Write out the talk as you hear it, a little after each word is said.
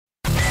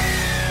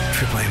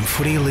Triple M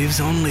footy lives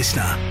on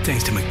Listener,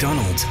 thanks to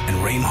McDonald's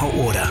and Ream Hot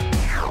Water.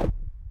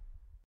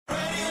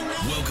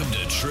 Welcome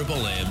to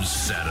Triple M's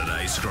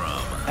Saturday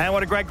Scrum. And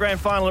what a great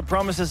grand final it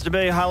promises to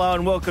be. Hello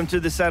and welcome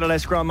to the Saturday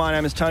Scrum. My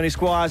name is Tony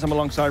Squires. I'm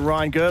alongside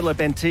Ryan Girdler,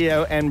 Ben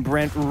Teo and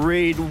Brent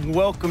Reid.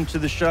 Welcome to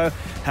the show.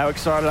 How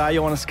excited are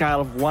you on a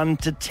scale of 1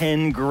 to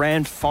 10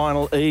 grand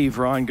final eve,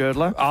 Ryan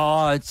Girdler?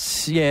 Oh,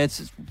 it's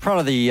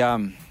probably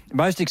the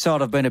most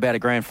excited I've been about a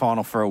grand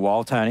final for a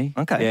while, Tony.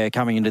 Okay. Yeah,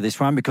 coming into this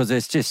one because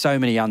there's just so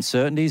many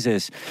uncertainties.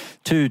 There's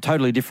two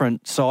totally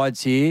different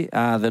sides here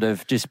that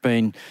have just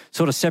been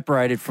sort of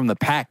separated from the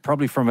pack,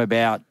 probably from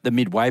about the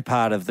midway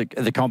part of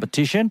the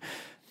competition.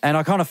 And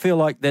I kind of feel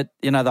like that,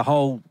 you know, the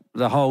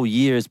whole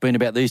year has been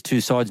about these two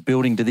sides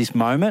building to this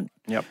moment.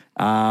 Yep.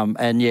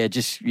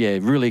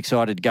 Really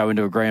excited to go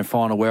into a grand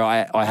final where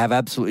I have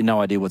absolutely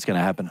no idea what's going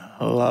to happen.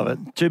 I love it.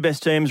 Two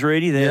best teams,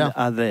 Reedy,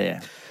 are there.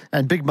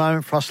 And big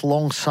moment for us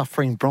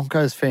long-suffering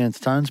Broncos fans,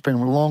 Tone. It's been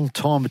a long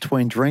time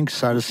between drinks,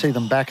 so to see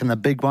them back in the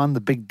big one, the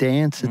big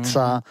dance, it's...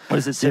 What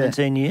is it,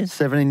 17 years?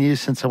 17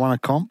 years since they won a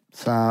comp.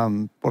 It's,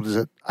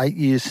 8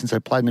 years since they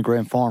played in the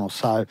grand final.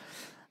 So,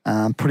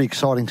 pretty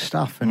exciting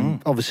stuff.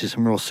 And obviously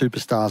some real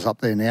superstars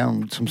up there now,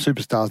 and some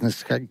superstars in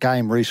this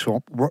game. Reece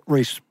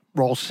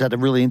Walsh has had a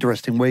really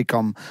interesting week.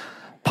 I'm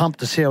pumped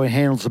to see how he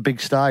handles the big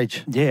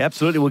stage. Yeah,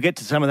 absolutely. We'll get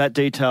to some of that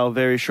detail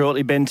very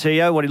shortly. Ben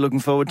Teo, what are you looking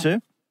forward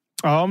to?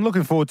 Oh, I'm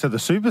looking forward to the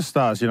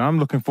superstars, you know. I'm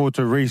looking forward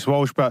to Reece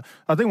Walsh, but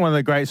I think one of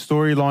the great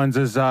storylines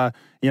is,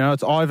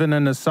 it's Ivan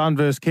and his son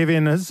versus Kevin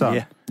and his son.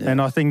 Yeah.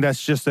 And I think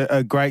that's just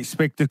a great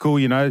spectacle,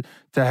 you know,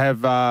 to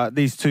have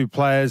these two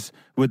players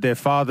with their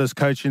fathers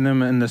coaching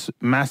them in this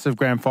massive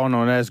grand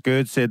final. And as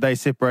Gerd said, they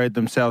separated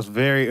themselves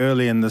very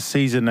early in the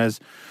season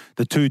as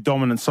the two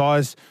dominant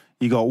sides.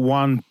 You got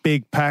one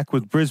big pack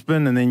with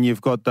Brisbane, and then you've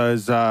got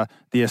those the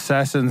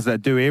assassins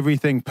that do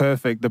everything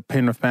perfect, the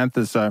Penrith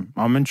Panthers. So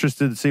I'm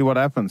interested to see what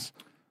happens.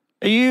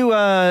 Are you?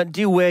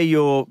 Do you wear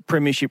your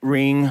premiership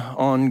ring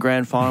on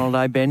grand final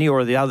day, Benny,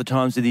 or are the other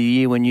times of the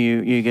year when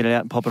you get it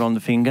out and pop it on the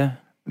finger?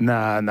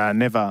 No,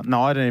 never.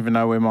 No, I don't even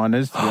know where mine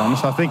is, to be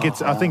honest. I think it's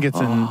in...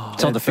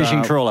 It's on the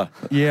fishing trawler.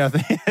 Yeah,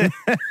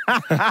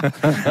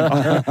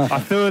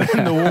 I threw it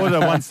in the water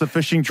once the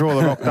fishing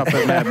trawler rocked up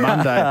at Mad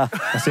Monday.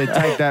 I said,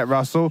 take that,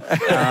 Russell.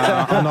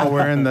 I'm not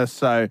wearing this.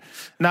 So,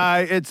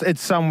 no,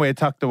 it's somewhere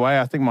tucked away.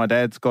 I think my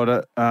dad's got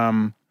it,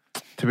 to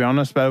be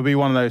honest. But it'll be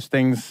one of those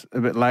things a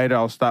bit later.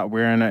 I'll start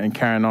wearing it and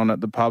carrying on at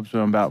the pubs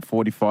when I'm about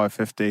 45,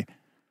 50.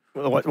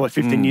 What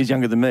 15 years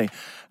younger than me.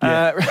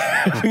 Yeah.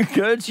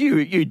 Gerds,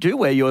 you do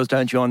wear yours,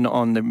 don't you,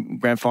 on the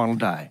grand final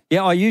day?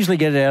 Yeah, I usually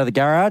get it out of the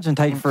garage and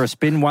take it for a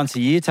spin once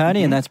a year,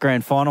 Tony, and that's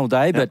grand final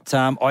day. Yep. But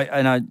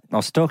I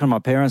was talking to my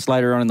parents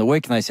later on in the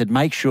week, and they said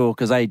make sure,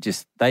 because they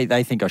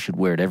think I should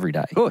wear it every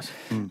day. Of course.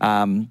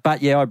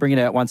 But yeah, I bring it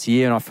out once a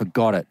year, and I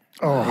forgot it.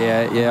 Oh.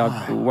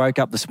 Yeah. I woke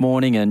up this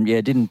morning and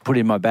didn't put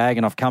it in my bag,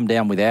 and I've come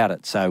down without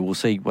it. So we'll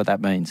see what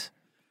that means.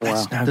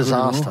 Wow, no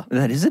disaster.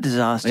 That is a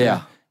disaster.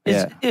 Yeah.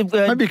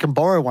 Maybe you can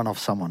borrow one off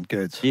someone,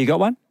 Gerds. You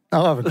got one?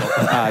 No, I haven't got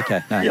one.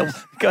 Okay. No. Yeah,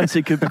 go and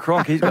see Cooper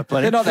Cronk. He's got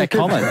plenty. They're not that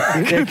common.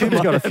 Yeah, Cooper's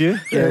got a few.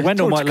 Yeah,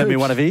 Wendell might lend me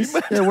one of his.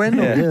 Yeah,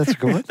 Wendell. Yeah, that's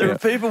good. There are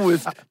people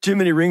with too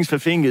many rings for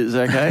fingers,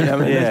 okay? I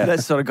mean,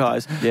 that sort of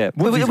guys. Yeah.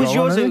 Was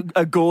yours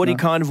a gaudy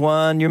kind of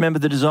one? You remember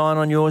the design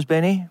on yours,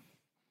 Benny?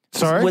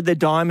 Sorry? Were there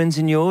diamonds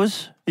in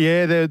yours?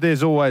 Yeah,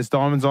 there's always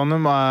diamonds on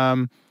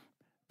them.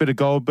 Bit of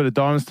gold, bit of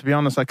diamonds. To be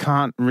honest, I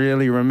can't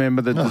really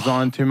remember the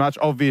design too much.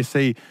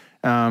 Obviously,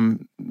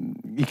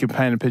 you can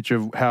paint a picture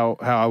of how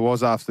I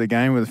was after the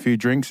game with a few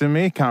drinks in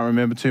me. Can't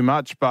remember too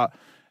much, but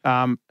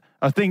I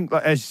think,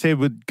 as you said,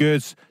 with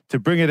Gertz, to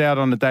bring it out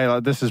on a day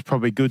like this is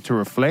probably good to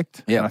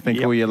reflect. Yeah. And I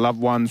think all your loved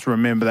ones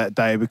remember that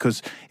day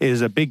because it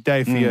is a big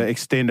day for your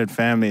extended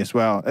family as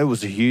well. It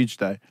was a huge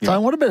day.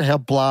 So what about how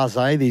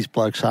blasé these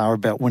blokes are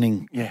about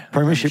winning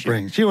premiership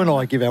rings? You and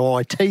I give our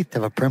eye teeth to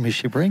have a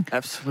premiership ring.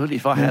 Absolutely.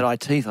 If I had eye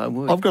teeth, I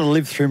would. I've got to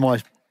live through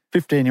my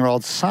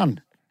 15-year-old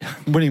son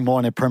winning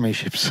minor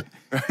premierships.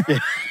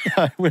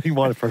 Winning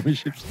minor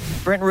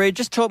premierships. Brent Reid,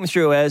 just talk me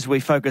through as we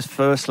focus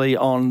firstly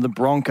on the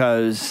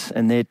Broncos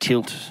and their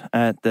tilt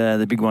at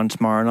the big one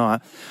tomorrow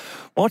night.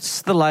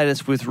 What's the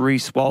latest with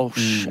Reece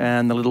Walsh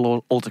and the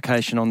little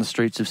altercation on the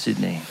streets of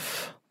Sydney?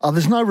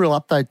 There's no real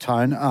update,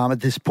 Tone,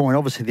 at this point.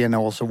 Obviously, the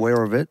NRL is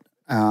aware of it.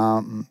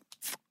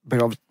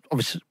 But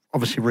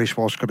obviously Reece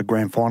Walsh got a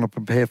grand final to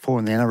prepare for,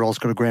 and the NRL's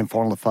got a grand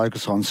final to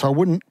focus on. So I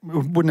wouldn't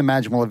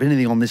imagine we'll have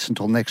anything on this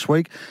until next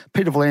week.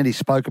 Peter V'landys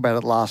spoke about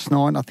it last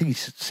night. I think he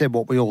said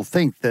what we all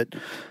think, that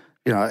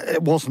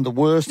it wasn't the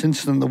worst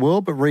incident in the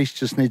world, but Reece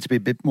just needs to be a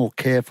bit more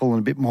careful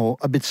and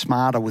a bit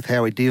smarter with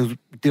how he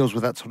deals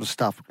with that sort of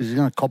stuff, because he's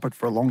going to cop it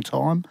for a long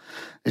time.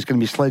 He's going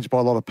to be sledged by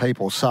a lot of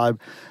people. So,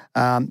 the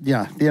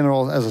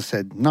NRL, as I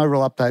said, no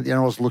real update. The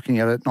NRL's looking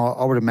at it, and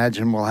I would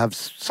imagine we'll have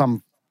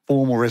some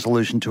formal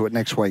resolution to it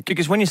next week.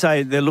 Because when you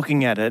say they're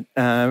looking at it,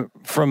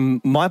 from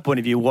my point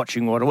of view,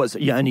 watching what it was,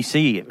 you only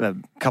see a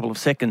couple of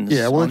seconds.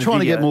 Yeah, well, they're trying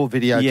to get more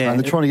video. Yeah.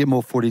 They're trying to get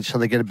more footage so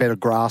they get a better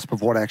grasp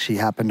of what actually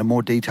happened and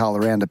more detail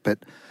around it. But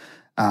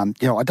I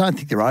don't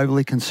think they're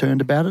overly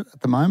concerned about it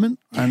at the moment.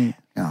 And,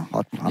 I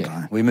don't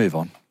know. We move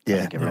on. Yeah. I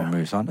think everyone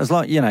moves on. It's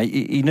like,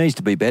 he needs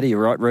to be better,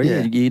 you're right, Reed.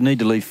 Yeah. You need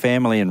to leave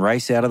family and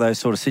race out of those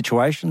sort of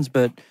situations,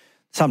 but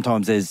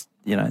sometimes there's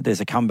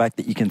a comeback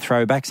that you can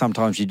throw back.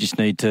 Sometimes you just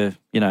need to,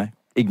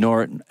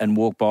 ignore it and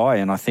walk by.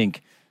 And I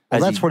think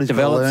as that's he what he's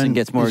develops learn. and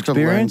gets more He's got to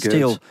learn, experience, Gertz.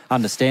 he'll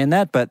understand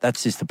that, but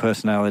that's just the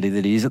personality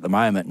that he is at the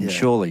moment. And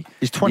surely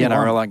He's the 21.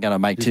 NRL aren't going to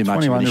make too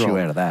much of an issue 21-year-old.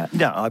 out of that.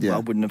 No, I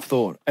wouldn't have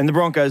thought. And the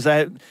Broncos,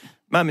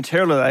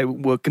 momentarily they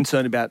were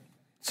concerned about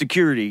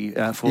security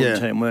for the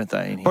team, weren't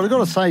they? But I've got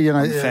to say,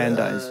 fan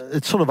days.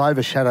 It sort of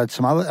overshadowed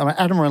some other. I mean,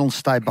 Adam Reynolds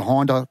stayed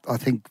behind, I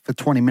think, for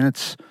 20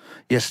 minutes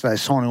yesterday,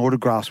 signing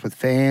autographs with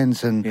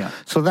fans. And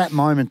so that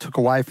moment took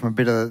away from a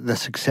bit of the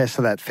success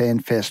of that fan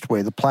fest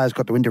where the players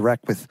got to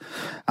interact with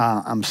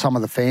some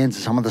of the fans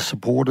and some of the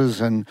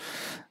supporters. And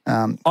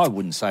I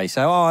wouldn't say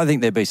so. I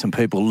think there'd be some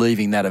people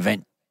leaving that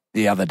event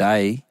the other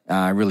day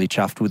really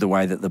chuffed with the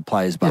way that the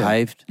players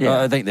behaved.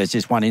 I think there's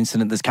just one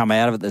incident that's come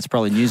out of it that's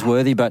probably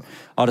newsworthy, but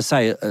I'd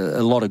say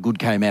a lot of good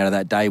came out of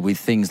that day with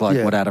things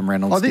like what Adam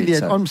Reynolds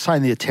did. I'm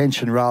saying the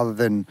attention rather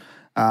than,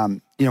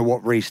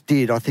 what Reece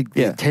did. I think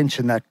the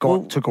attention that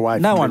took away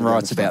from no one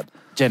writes about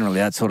generally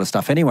that sort of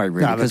stuff anyway,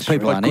 really, because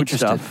people aren't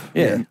interested. Stuff.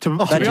 Yeah. To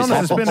be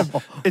honest,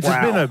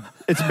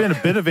 it's been a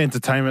bit of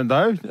entertainment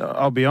though.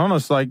 I'll be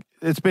honest, like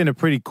it's been a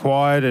pretty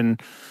quiet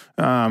and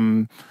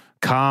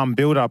calm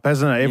build-up,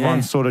 hasn't it?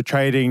 Everyone's sort of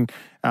trading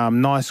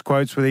nice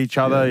quotes with each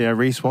other.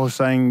 Reece Walsh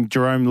saying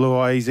Jerome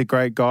Luai, he's a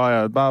great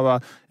guy, blah, blah.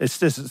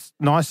 It's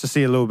nice to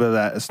see a little bit of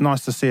that. It's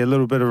nice to see a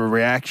little bit of a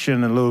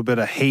reaction, a little bit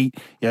of heat.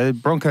 The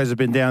Broncos have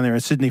been down there in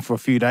Sydney for a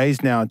few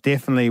days now.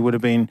 Definitely would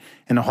have been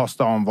in a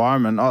hostile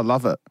environment. I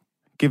love it.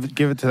 Give it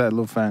to that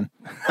little fan.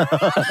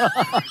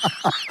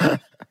 I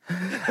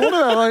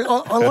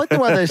like the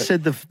way they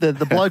said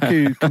the bloke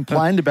who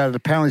complained about it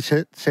apparently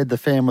said the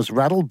fan was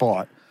rattled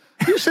by it.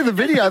 You see the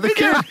video, the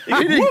kid,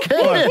 he didn't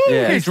care.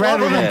 Yeah. He's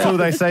rattled until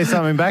they say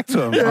something back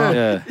to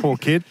him. Poor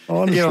kid.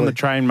 Honestly. Get on the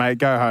train, mate.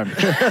 Go home.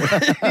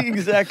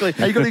 Exactly.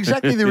 He got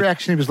exactly the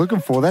reaction he was looking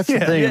for. That's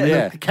the thing. I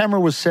mean, the camera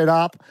was set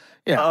up.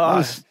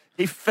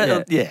 He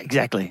fell. Yeah,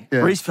 exactly. Yeah.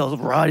 Reece fell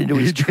right into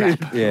his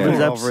trap. Yeah. It was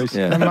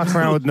absolutely. They muck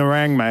around with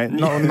Narang, mate.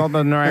 Not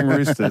the Narang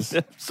Roosters.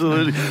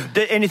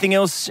 Absolutely. Anything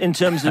else in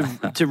terms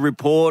of to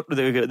report?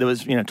 There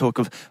was talk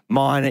of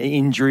minor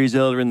injuries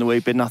earlier in the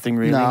week, but nothing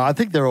really. No, I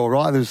think they're all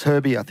right. There was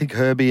Herbie. I think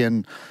Herbie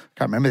and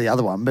can't remember the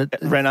other one, but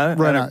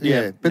Renault.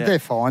 Yeah, but they're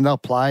fine. They'll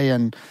play,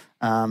 and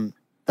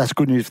that's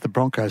good news for the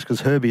Broncos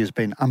because Herbie has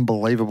been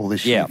unbelievable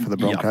this year for the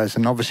Broncos,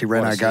 and obviously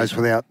Renault goes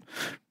without.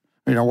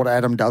 What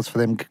Adam does for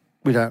them.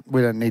 We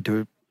don't need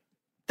to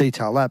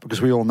detail that because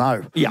we all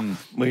know. Yeah,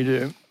 we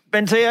do.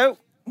 Bentio,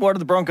 what do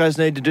the Broncos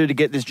need to do to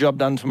get this job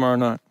done tomorrow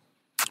night?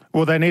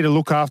 Well, they need to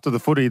look after the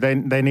footy. They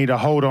need to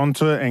hold on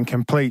to it and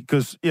complete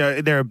because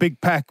they're a big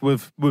pack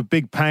with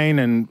Big Payne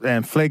and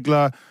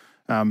Flegler,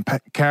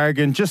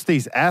 Carrigan, just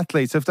these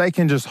athletes. If they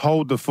can just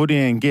hold the footy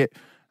and get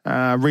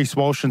Reece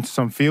Walsh into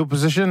some field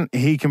position,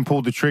 he can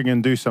pull the trigger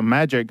and do some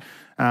magic.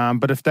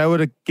 But if they were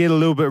to get a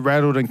little bit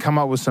rattled and come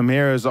up with some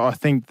errors, I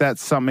think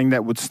that's something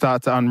that would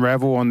start to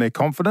unravel on their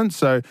confidence.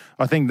 So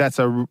I think that's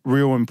a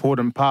real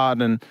important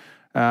part. And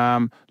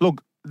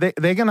look, they're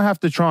going to have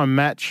to try and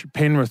match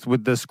Penrith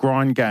with this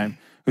grind game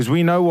because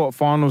we know what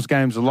finals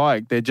games are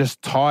like. They're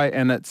just tight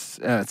and it's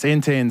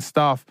end-to-end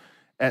stuff.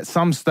 At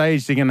some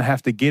stage, they're going to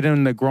have to get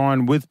in the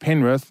grind with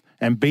Penrith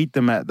and beat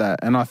them at that.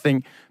 And I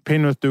think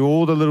Penrith do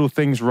all the little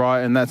things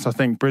right, and I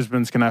think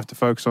Brisbane's going to have to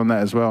focus on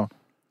that as well.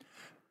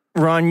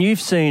 Ryan, you've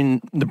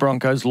seen the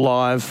Broncos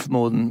live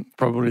more than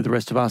probably the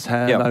rest of us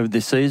have over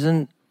this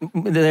season.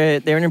 They're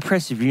an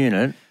impressive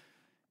unit.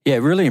 Yeah,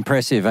 really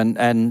impressive,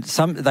 and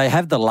they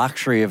have the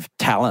luxury of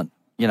talent,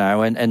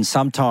 and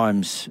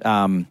sometimes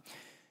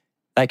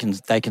they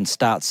can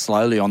start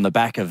slowly on the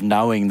back of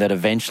knowing that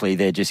eventually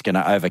they're just going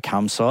to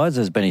overcome sides,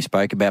 as Benny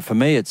spoke about. For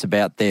me, it's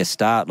about their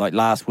start. Like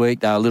last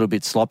week, they were a little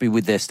bit sloppy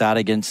with their start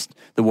against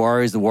the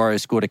Warriors. The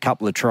Warriors scored a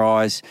couple of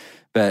tries.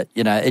 But,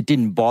 it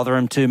didn't bother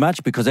them too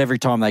much because every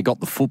time they got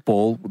the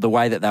football, the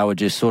way that they were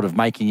just sort of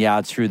making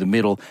yards through the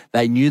middle,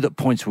 they knew that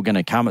points were going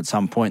to come at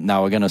some point and they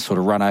were going to sort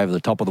of run over the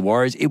top of the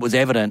Warriors. It was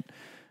evident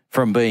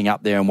from being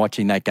up there and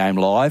watching that game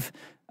live.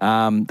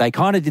 They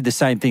kind of did the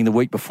same thing the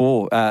week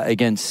before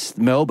against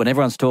Melbourne.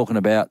 Everyone's talking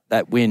about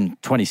that win,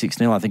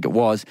 26-0, I think it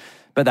was.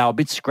 But they were a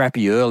bit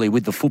scrappy early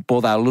with the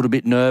football. They were a little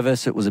bit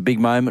nervous. It was a big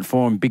moment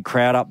for them, big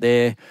crowd up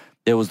there.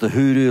 There was the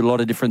hoodoo, a lot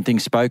of different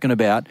things spoken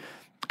about.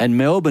 And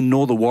Melbourne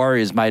nor the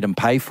Warriors made them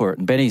pay for it.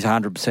 And Benny's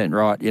 100%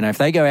 right. If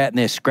they go out and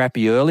they're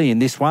scrappy early in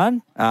this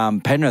one,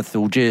 Penrith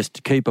will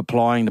just keep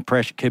applying the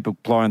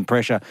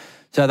pressure.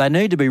 So they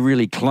need to be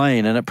really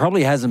clean. And it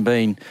probably hasn't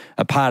been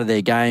a part of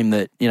their game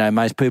that,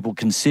 most people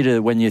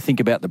consider when you think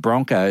about the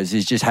Broncos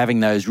is just having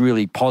those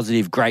really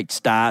positive, great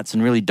starts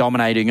and really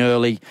dominating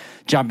early,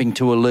 jumping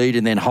to a lead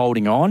and then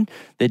holding on.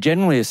 They're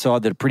generally a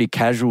side that are pretty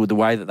casual with the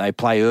way that they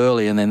play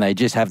early and then they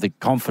just have the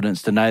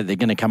confidence to know that they're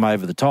going to come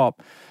over the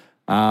top.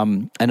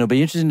 And it'll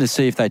be interesting to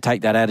see if they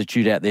take that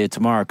attitude out there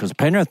tomorrow because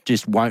Penrith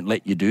just won't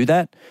let you do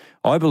that.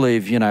 I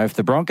believe, if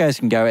the Broncos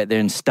can go out there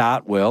and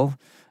start well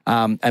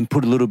and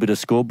put a little bit of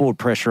scoreboard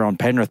pressure on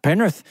Penrith.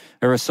 Penrith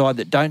are a side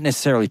that don't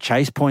necessarily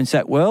chase points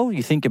that well.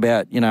 You think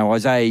about,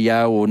 Isaiah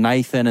Yeo or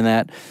Nathan and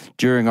that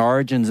during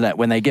Origins and that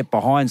when they get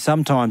behind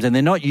sometimes and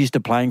they're not used to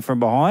playing from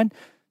behind.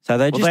 So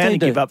they just only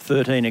need to give up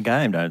 13 a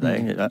game, don't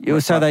they?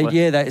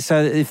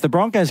 So if the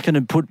Broncos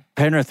can put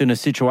Penrith in a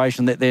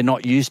situation that they're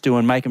not used to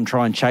and make them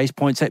try and chase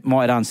points, that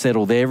might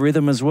unsettle their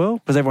rhythm as well.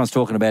 Because everyone's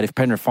talking about if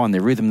Penrith find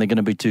their rhythm, they're going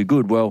to be too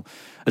good. Well,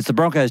 it's the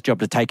Broncos' job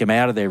to take them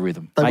out of their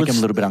rhythm, make them a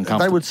little bit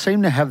uncomfortable. They would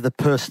seem to have the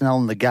personnel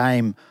in the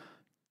game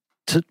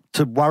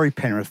to worry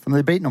Penrith. And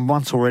they've beaten them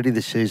once already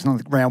this season. I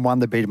think round one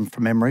they beat them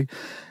from memory.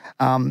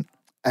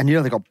 And,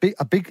 they've got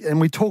a big, and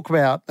we talk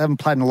about, they haven't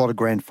played in a lot of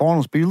grand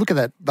finals, but you look at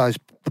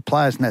the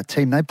players in that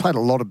team, they played a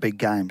lot of big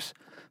games.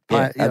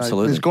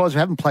 Absolutely. There's guys who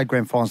haven't played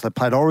grand finals, they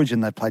played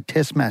Origin, they played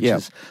test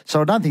matches. Yep.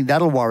 So I don't think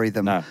that'll worry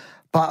them. No.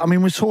 But,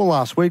 we saw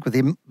last week with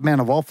the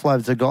amount of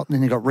offloads they got, and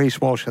then you got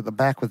Reece Walsh at the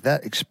back with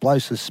that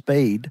explosive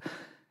speed.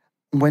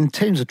 When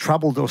teams are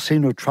troubled or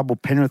seem to have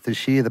troubled Penrith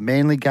this year, the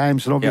Manly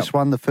games, and obviously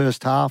won the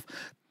first half,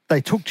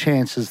 they took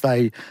chances.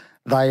 They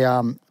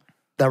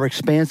were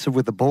expansive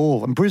with the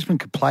ball, and Brisbane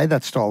could play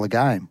that style of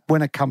game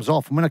when it comes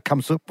off. And when it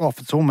comes off,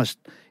 it's almost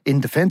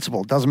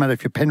indefensible. It doesn't matter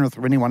if you're Penrith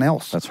or anyone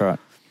else. That's right.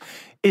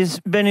 Is,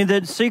 Benny,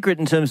 the secret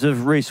in terms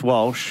of Reece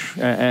Walsh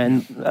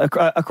and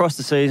across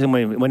the season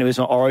when he was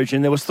on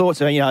Origin, there was thoughts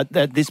that,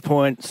 at this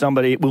point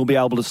somebody will be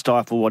able to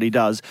stifle what he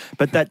does,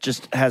 but that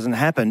just hasn't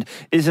happened.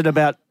 Is it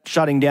about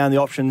shutting down the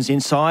options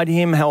inside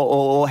him,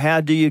 or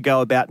how do you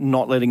go about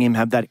not letting him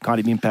have that kind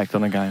of impact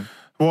on a game?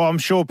 Well, I'm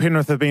sure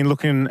Penrith have been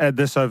looking at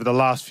this over the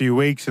last few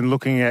weeks and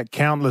looking at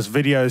countless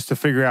videos to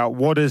figure out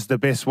what is the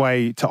best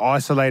way to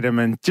isolate him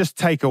and just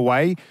take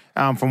away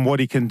from what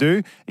he can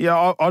do.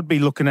 I'd be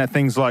looking at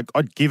things like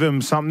I'd give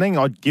him something.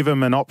 I'd give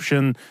him an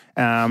option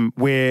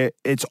where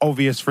it's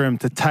obvious for him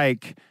to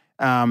take.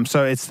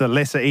 So it's the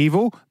lesser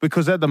evil,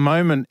 because at the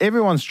moment,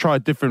 everyone's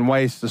tried different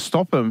ways to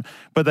stop him,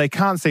 but they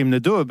can't seem to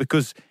do it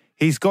because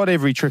he's got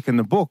every trick in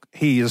the book.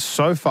 He is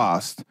so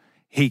fast.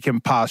 He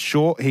can pass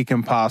short. He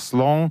can pass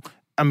long.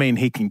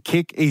 He can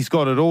kick. He's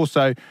got it all.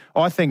 So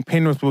I think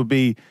Penrith would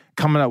be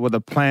coming up with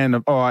a plan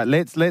of, all right,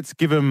 let's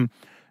give him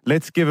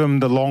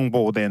the long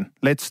ball then.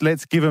 Let's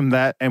give him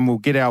that, and we'll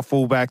get our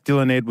fullback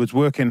Dylan Edwards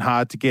working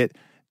hard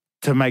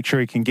to make sure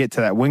he can get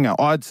to that winger.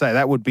 I'd say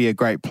that would be a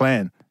great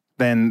plan.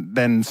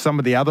 Than some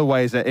of the other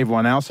ways that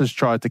everyone else has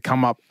tried to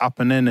come up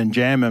and in and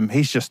jam him.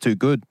 He's just too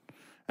good.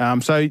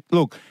 So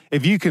look,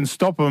 if you can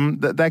stop him,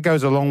 that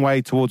goes a long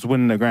way towards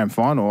winning the grand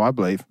final, I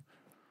believe.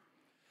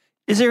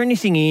 Is there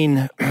anything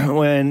in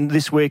when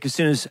this week, as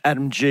soon as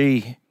Adam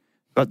G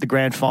got the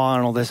grand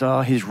final, there's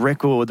his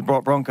record, the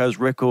Broncos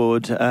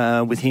record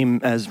with him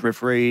as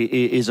referee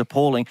is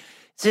appalling.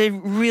 Is there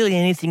really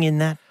anything in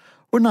that?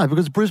 Well, no,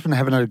 because Brisbane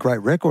haven't had a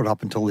great record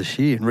up until this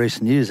year. In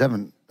recent years,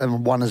 haven't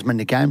won as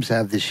many games as they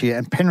have this year,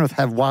 and Penrith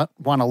have won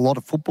a lot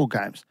of football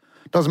games.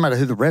 Doesn't matter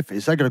who the ref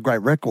is; they've got a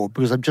great record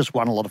because they've just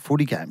won a lot of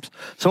footy games.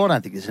 So I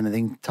don't think there's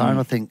anything, Tone.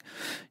 I think,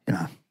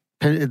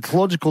 it's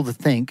logical to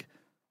think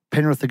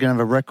Penrith are going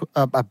to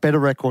have a better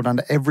record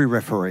under every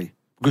referee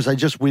because they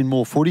just win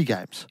more footy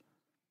games.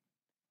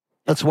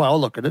 That's the way I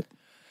look at it.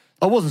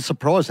 I wasn't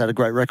surprised they had a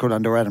great record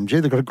under Adam G.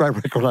 They've got a great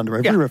record under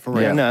every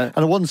referee. Yeah, no. And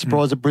I wasn't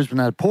surprised that Brisbane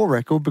had a poor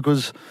record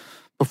because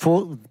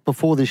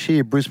before this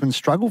year, Brisbane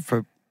struggled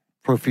for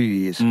a few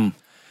years.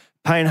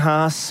 Payne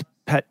Haas,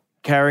 Pat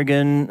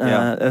Carrigan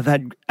have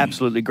had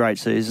absolutely great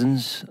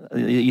seasons.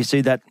 You see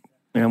that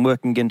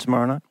working again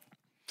tomorrow night?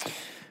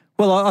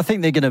 Well, I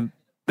think they're going to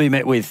be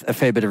met with a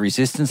fair bit of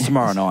resistance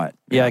tomorrow night.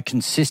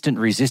 Consistent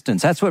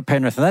resistance. That's what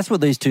Penrith, and that's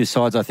what these two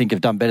sides, I think, have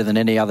done better than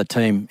any other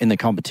team in the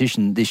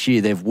competition this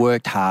year. They've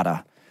worked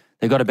harder.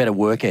 They've got a better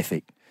work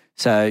ethic.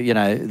 So,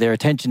 their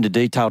attention to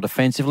detail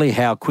defensively,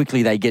 how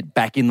quickly they get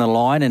back in the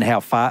line and how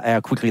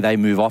quickly they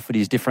move off it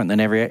is different than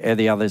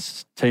every other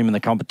team in the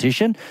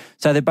competition.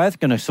 So they're both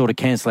going to sort of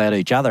cancel out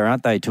each other,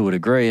 aren't they, to a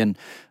degree? And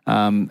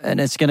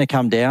it's going to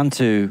come down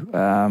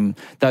to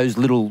those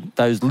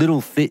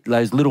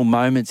little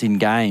moments in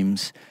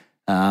games,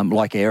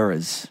 like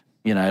errors.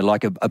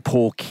 Like a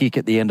poor kick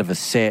at the end of a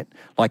set,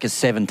 like a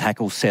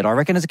 7-tackle set. I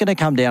reckon it's going to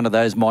come down to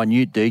those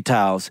minute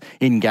details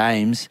in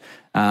games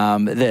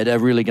that are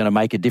really going to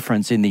make a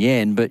difference in the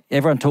end. But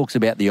everyone talks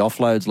about the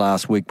offloads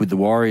last week with the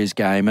Warriors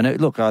game. And I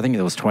think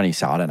there was 20,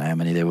 so I don't know how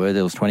many there were.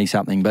 There was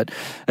 20-something. But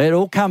it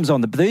all comes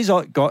on. These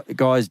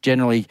guys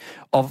generally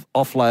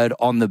offload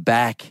on the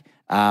back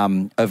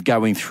of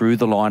going through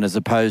the line, as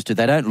opposed to,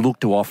 they don't look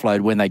to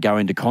offload when they go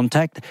into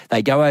contact.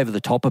 They go over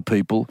the top of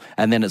people,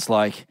 and then it's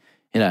like,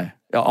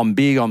 I'm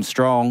big, I'm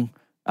strong,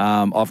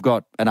 I've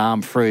got an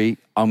arm free,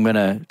 I'm going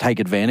to take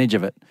advantage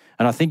of it.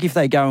 And I think if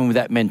they go in with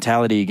that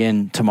mentality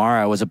again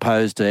tomorrow, as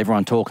opposed to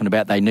everyone talking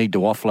about they need to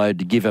offload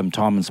to give them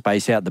time and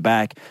space out the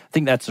back, I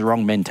think that's the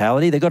wrong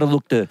mentality. They've got to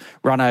look to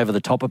run over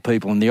the top of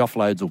people and the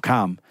offloads will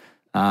come.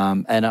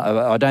 And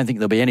I don't think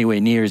there'll be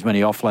anywhere near as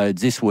many offloads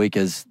this week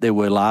as there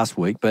were last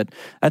week, but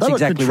that's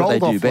exactly what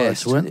they do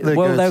best. Well,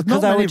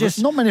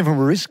 not many of them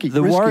were risky.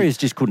 The Warriors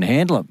just couldn't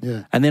handle them.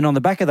 Yeah. And then on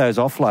the back of those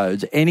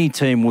offloads, any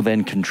team will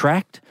then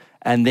contract,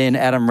 and then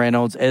Adam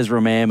Reynolds,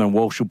 Ezra Mam and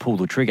Walsh will pull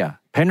the trigger.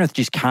 Penrith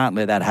just can't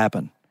let that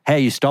happen. How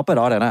you stop it,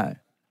 I don't know.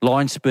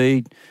 Line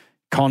speed,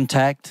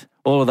 contact,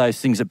 all of those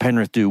things that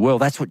Penrith do well,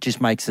 that's what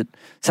just makes it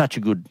such a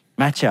good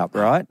matchup,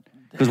 right?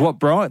 Because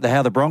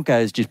how the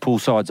Broncos just pull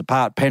sides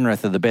apart,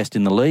 Penrith are the best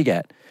in the league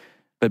at.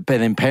 But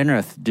then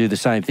Penrith do the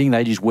same thing.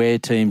 They just wear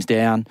teams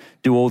down,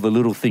 do all the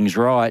little things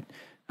right.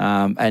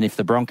 And if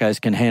the Broncos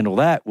can handle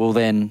that, well,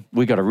 then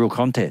we got a real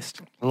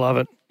contest. Love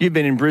it. You've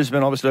been in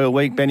Brisbane, obviously, all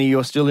week. Benny,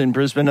 you're still in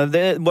Brisbane.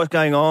 What's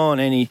going on?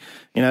 Any,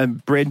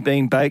 bread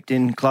being baked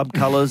in club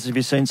colours? Have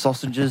you seen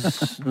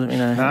sausages?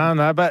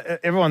 No, but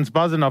everyone's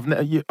buzzing.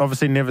 I've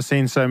obviously never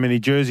seen so many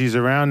jerseys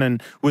around,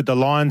 and with the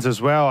Lions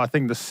as well. I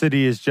think the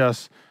city is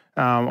just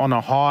on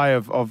a high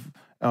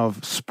of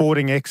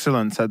sporting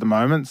excellence at the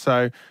moment.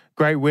 So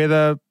great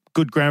weather,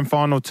 good grand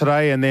final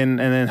today, and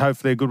then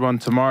hopefully a good one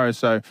tomorrow.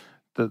 So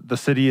the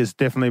city is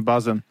definitely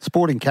buzzing.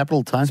 Sporting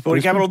capital, Tone.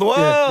 Sporting capital of the world.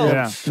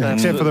 Yeah.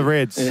 Except for the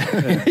Reds.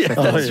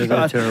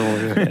 They're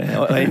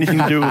terrible. Anything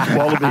to do with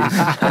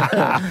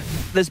Wallabies.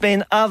 There's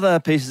been other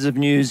pieces of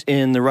news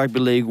in the rugby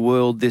league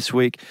world this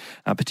week,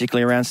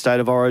 particularly around State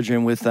of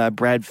Origin, with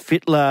Brad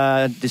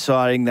Fittler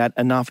deciding that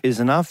enough is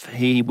enough.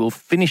 He will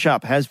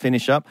has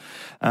finished up.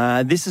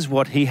 This is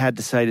what he had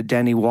to say to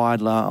Danny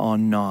Weidler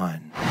on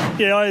 9.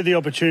 Yeah, I had the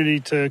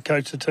opportunity to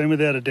coach the team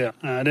without a doubt.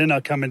 They're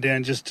not coming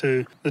down just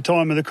to the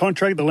time of the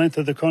contract, the length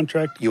of the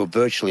contract. You were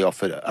virtually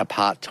offered a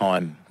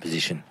part-time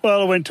position.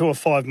 Well, I went to a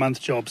 5-month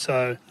job,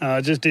 so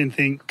I just didn't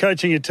think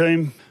coaching a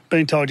team,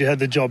 being told you had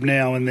the job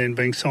now and then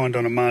being signed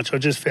on in March, I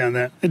just found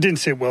that it didn't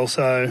sit well.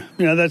 So,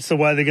 that's the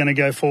way they're going to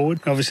go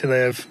forward. Obviously, they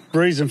have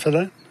reason for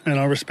that, and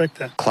I respect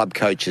that. Club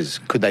coaches,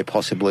 could they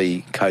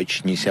possibly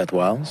coach New South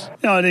Wales?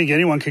 No, I think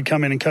anyone could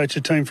come in and coach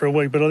a team for a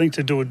week, but I think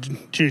to do a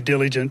due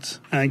diligence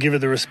and give it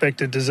the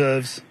respect it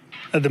deserves,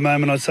 at the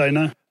moment, I'd say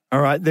no. All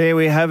right, there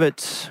we have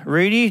it.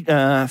 Reedy,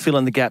 fill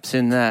in the gaps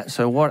in that.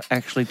 So what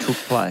actually took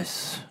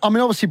place? I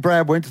mean, obviously,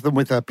 Brad went to them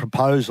with a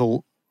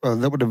proposal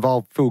that would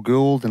involve Phil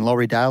Gould and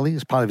Laurie Daly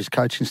as part of his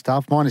coaching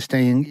staff. My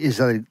understanding is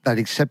that they'd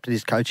accepted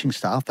his coaching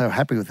staff. They were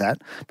happy with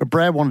that. But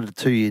Brad wanted a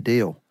 2-year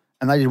deal,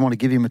 and they didn't want to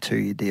give him a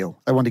 2-year deal.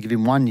 They wanted to give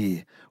him 1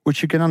 year,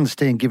 which you can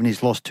understand given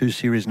he's lost 2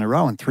 series in a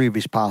row and 3 of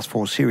his past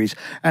 4 series.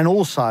 And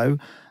also,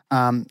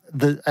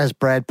 as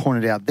Brad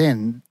pointed out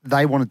then,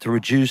 they wanted to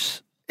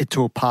reduce it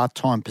to a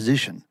part-time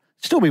position.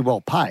 Still be well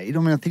paid. I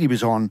mean, I think he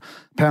was on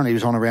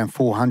around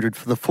 400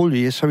 for the full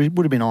year, so he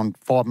would have been on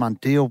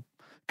 5-month deal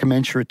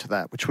commensurate to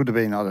that, which would have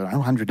been,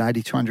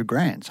 180, 200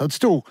 grand. So it's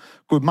still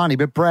good money,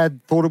 but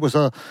Brad thought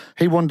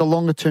he wanted a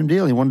longer term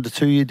deal. He wanted a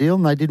 2-year deal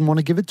and they didn't want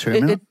to give it to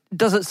him.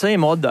 Does it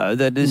seem odd, though,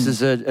 that this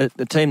is a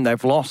team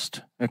they've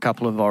lost a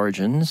couple of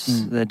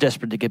origins, they're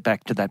desperate to get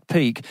back to that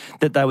peak,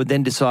 that they would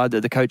then decide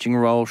that the coaching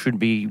role should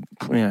be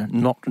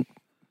not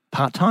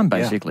part-time,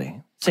 basically?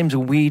 Yeah. Seems a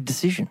weird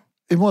decision.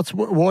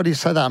 Why do you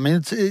say that? I mean,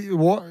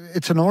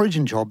 it's an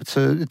origin job.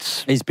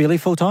 Is Billy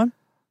full time?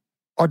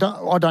 I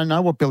don't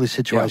know what Billy's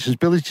situation is.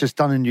 Billy's just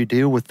done a new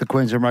deal with the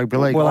Queensland Rugby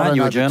League. Well, aren't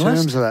you a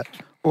journalist? Terms of that.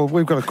 Well,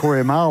 we've got a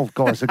Courier Mail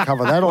guys that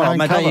cover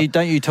that.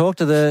 Don't you talk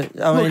to the?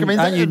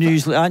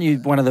 Aren't you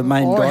one of the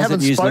main guys at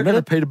News Limited? I haven't spoken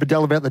to Peter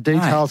Bedell about the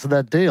details of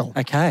that deal.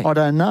 Okay, I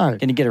don't know.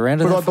 Can you get around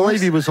to that? But I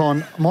believe he was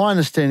on. My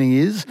understanding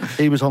is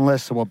he was on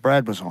less than what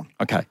Brad was on.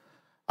 Okay.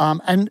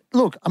 And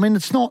look, I mean,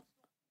 it's not.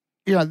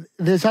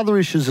 There's other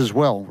issues as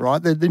well,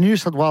 right? The New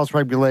South Wales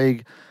Rugby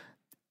League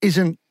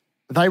isn't.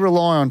 They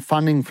rely on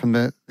funding from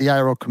the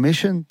ARL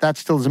Commission. That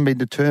still hasn't been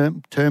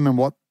determined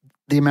what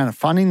the amount of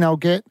funding they'll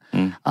get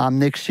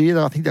next year.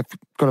 I think they've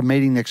got a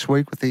meeting next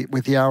week with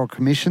the ARL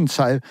Commission,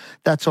 so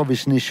that's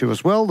obviously an issue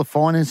as well. The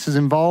finances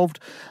involved,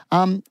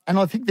 and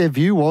I think their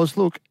view was,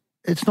 look,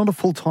 it's not a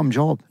full-time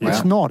job. Yeah.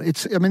 It's not.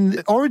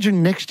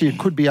 Origin next year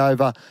could be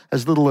over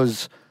as little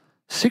as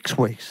 6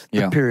 weeks.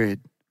 The period.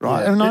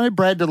 Right, and I know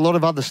Brad did a lot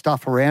of other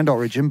stuff around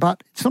Origin,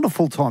 but it's not a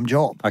full-time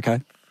job. Okay.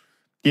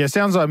 Yeah, it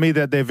sounds like me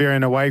that they're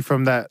veering away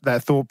from that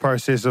thought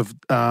process of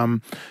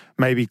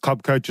maybe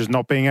club coaches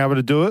not being able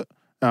to do it.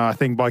 I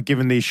think by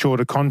giving these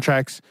shorter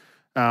contracts,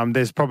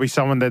 there's probably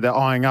someone that they're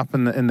eyeing up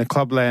in the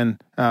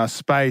clubland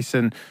space.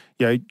 And,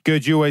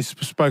 Gerd, you always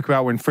spoke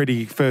about when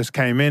Freddie first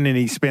came in and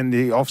he spent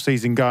the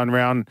off-season going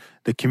around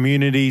the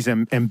communities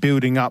and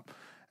building up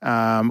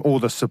all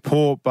the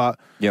support, but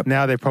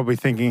now they're probably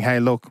thinking, hey,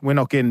 look, we're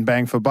not getting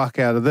bang for buck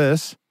out of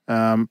this.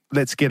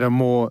 Let's get a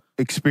more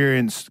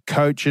experienced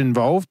coach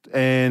involved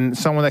and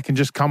someone that can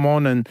just come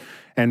on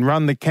and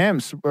run the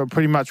camps.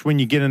 Pretty much when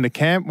you get into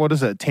camp,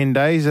 10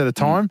 days at a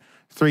time,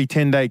 3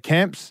 10-day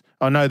camps.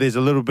 I know there's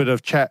a little bit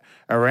of chat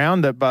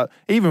around it, but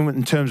even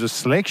in terms of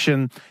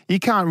selection, you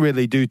can't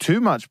really do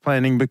too much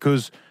planning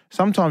because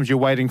sometimes you're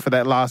waiting for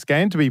that last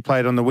game to be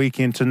played on the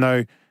weekend to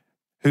know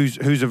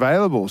who's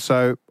available.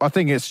 So I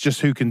think it's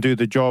just who can do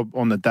the job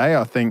on the day,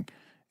 I think,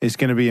 is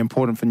going to be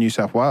important for New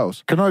South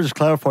Wales. Can I just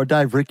clarify,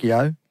 Dave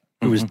Riccio,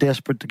 who was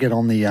desperate to get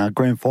on the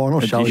grand final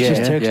show, he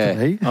just texted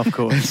me. Of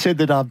course. And said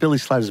that Billy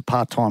Slater's a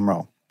part-time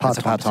role. It's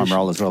a part-time position.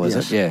 role as well, is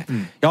Yes. it?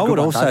 Yeah. I would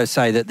also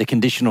say that the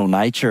conditional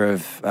nature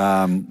of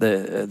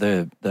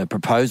the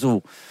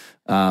proposal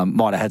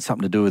might have had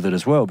something to do with it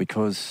as well,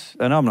 because,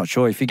 and I'm not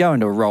sure, if you go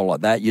into a role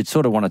like that, you'd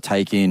sort of want to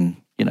take in,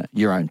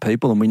 your own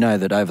people, and we know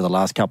that over the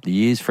last couple of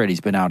years,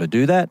 Freddie's been able to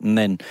do that, and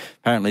then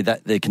apparently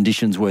that the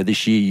conditions were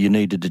this year you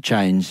needed to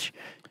change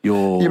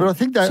your but I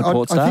think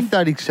support staff. I think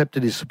they'd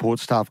accepted his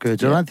support staff,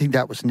 Gerds. I don't think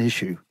that was an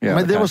issue. Yeah, I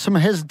mean, there okay. were some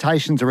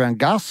hesitations around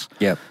Gus.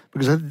 Yep.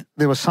 Because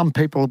there were some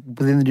people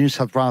within the New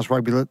South Wales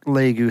Rugby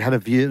League who had a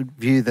view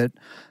that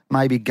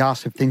maybe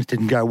Gus, if things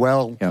didn't go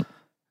well,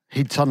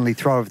 he'd suddenly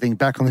throw everything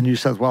back on the New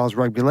South Wales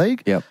Rugby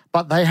League. Yep.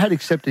 But they had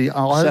accepted,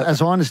 as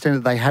I understand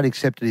it, they had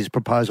accepted his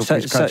proposal for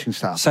his coaching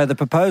staff. So the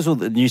proposal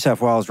that the New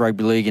South Wales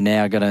Rugby League are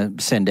now going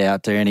to send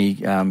out to any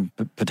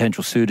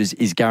potential suitors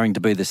is going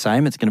to be the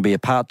same. It's going to be a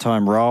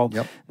part-time role.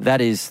 Yep.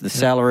 That is the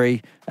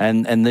salary,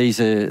 and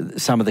these are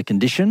some of the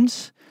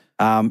conditions.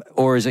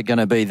 Or is it going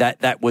to be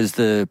that was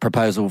the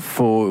proposal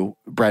for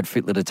Brad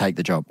Fittler to take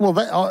the job? Well,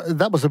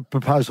 that was a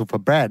proposal for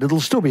Brad. It'll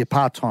still be a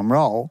part-time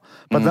role,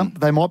 but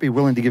they might be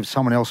willing to give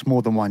someone else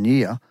more than 1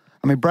 year.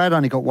 I mean, Brad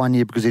only got 1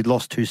 year because he'd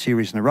lost 2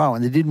 series in a row,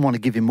 and they didn't want to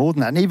give him more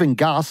than that. And even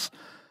Gus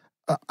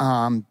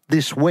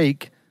this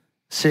week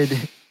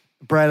said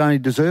Brad only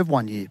deserved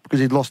 1 year because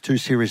he'd lost 2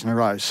 series in a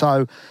row.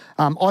 So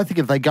I think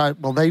if they go,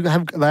 well, they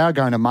are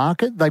going to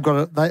market. They've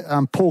got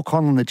Paul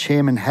Conlon, the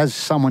chairman, has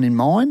someone in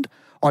mind.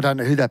 I don't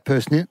know who that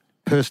person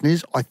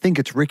is. I think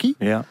it's Ricky.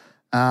 Yeah.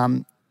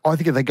 I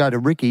think if they go to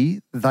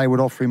Ricky, they would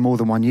offer him more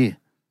than 1 year.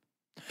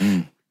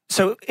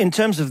 So in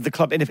terms of the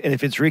club, and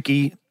if it's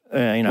Ricky,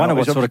 I wonder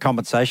what sort of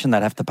compensation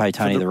they'd have to pay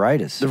Tony the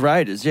Raiders. The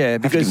Raiders, yeah.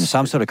 Have to give them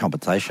some sort of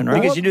compensation,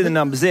 right? Because you do the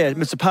numbers there.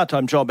 It's a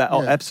part-time job,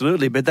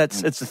 absolutely, but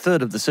it's a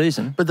third of the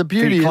season. But the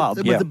beauty,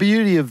 the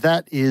beauty of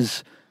that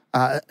is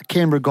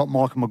Canberra got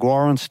Michael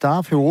Maguire on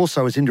staff, who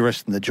also is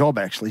interested in the job,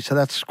 actually. So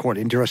that's quite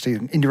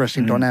interesting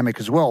dynamic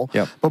as well.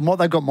 Yep. But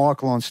they've got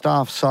Michael on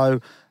staff,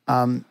 so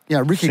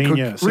Ricky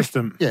Senior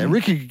assistant.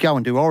 Ricky could go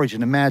and do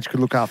Origin, and Madge could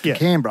look after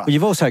Canberra. Well,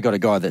 you've also got a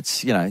guy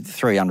that's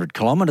 300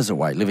 kilometres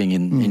away, living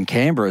in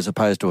Canberra, as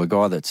opposed to a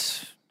guy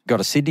that's got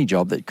a Sydney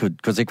job that could,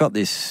 because they've got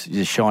this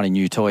shiny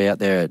new toy out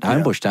there at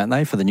Homebush, don't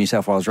they, for the New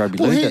South Wales Rugby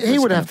League? Well, he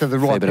would have to have the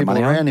right people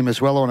around him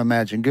as well, I would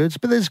imagine, Goods.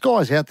 But there's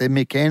guys out there.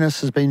 Mick Ennis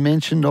has been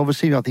mentioned,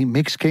 obviously. I think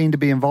Mick's keen to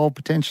be involved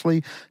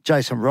potentially.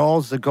 Jason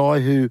Rolls, the guy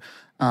who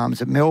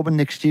is at Melbourne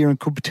next year and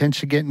could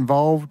potentially get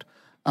involved.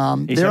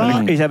 He's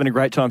having a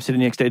great time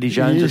sitting next to Eddie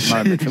Jones at the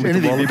moment.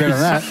 Anything be better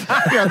than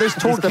that. There's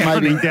talk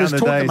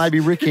that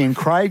maybe Ricky and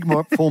Craig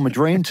might form a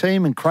dream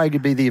team, and Craig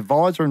would be the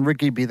advisor and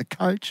Ricky would be the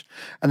coach.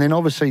 And then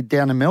obviously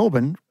down in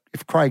Melbourne,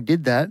 if Craig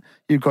did that,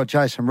 you've got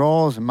Jason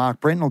Rolls and Mark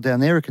Brentnell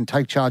down there who can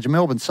take charge of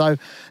Melbourne. So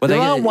there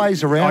are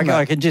ways around that.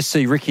 I can just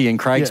see Ricky and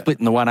Craig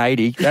splitting the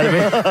 180. That'd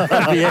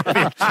be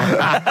epic.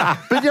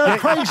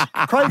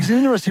 But Craig's an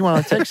interesting one.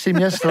 I texted him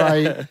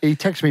yesterday. He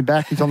texted me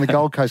back. He's on the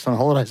Gold Coast on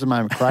holidays at the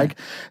moment, Craig.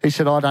 He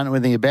said, I don't know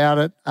anything about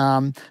it.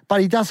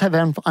 But he does have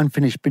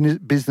unfinished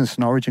business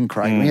in Origin,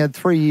 Craig. He had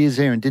 3 years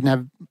there and didn't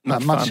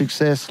have much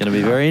success. Going to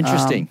be very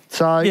interesting.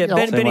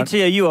 Benny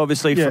Teo, you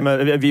obviously from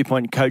a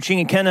viewpoint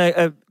coaching, can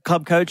a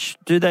club coach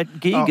do that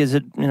gig? Is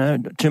it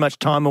too much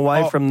time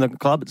away from the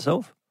club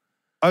itself?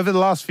 Over the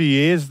last few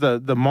years,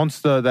 the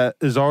monster that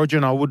is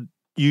Origin, I would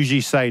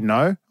usually say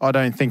no. I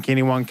don't think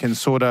anyone can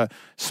sort of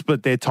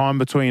split their time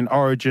between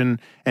Origin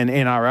and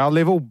NRL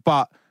level,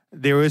 but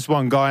there is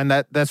one guy, and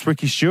that's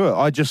Ricky Stewart.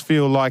 I just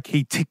feel like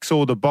he ticks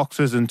all the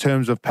boxes in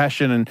terms of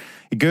passion, and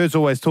Gerds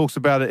always talks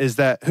about it, is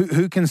that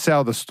who can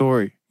sell the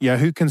story?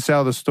 Who can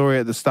sell the story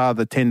at the start of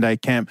the 10-day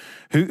camp?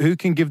 Who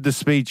can give the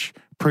speech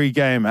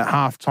pre-game at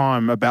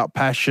halftime about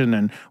passion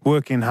and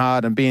working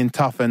hard and being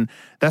tough? And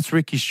that's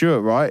Ricky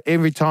Stewart, right?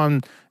 Every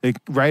time the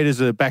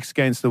Raiders are backs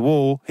against the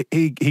wall,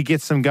 he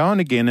gets them going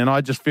again. And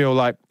I just feel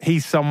like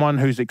he's someone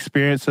who's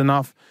experienced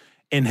enough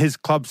in his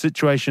club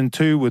situation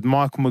too, with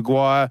Michael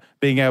Maguire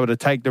being able to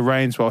take the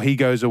reins while he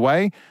goes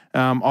away.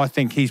 I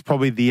think he's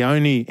probably the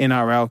only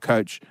NRL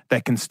coach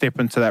that can step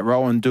into that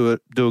role and do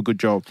a good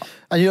job.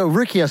 And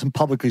Ricky hasn't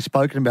publicly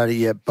spoken about it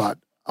yet, but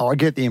I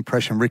get the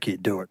impression Ricky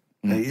would do it.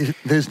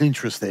 There's an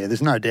interest there.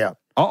 There's no doubt.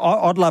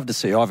 I'd love to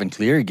see Ivan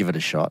Cleary give it a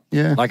shot.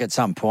 Yeah. Like at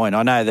some point.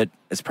 I know that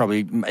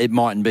it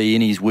mightn't be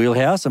in his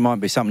wheelhouse. It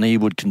might be something he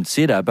would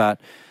consider,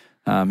 but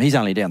he's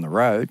only down the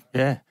road.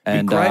 Yeah.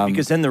 And great,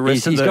 because then the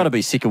rest he's got to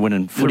be sick of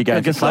winning footy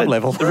games at club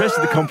level. The rest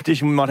of the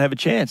competition we might have a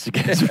chance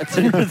against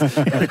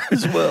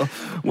as well.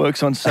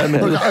 Works on so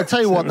many. Look, I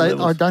tell you what,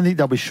 I don't think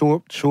they'll be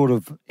short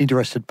of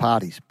interested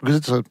parties, because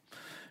it's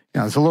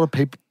there's a lot of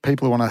people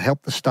who want to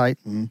help the state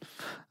and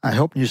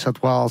help New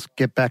South Wales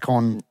get back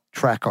on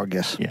track, I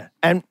guess. Yeah.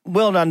 And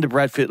well done to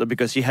Brad Fittler,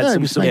 because he had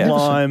some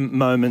sublime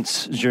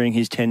moments during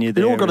his tenure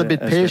there. It all got a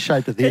bit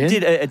pear-shaped at the end.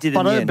 It did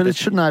in the end. But it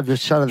shouldn't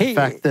overshadow the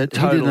fact that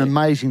he did an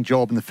amazing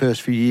job in the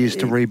first few years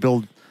to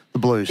rebuild the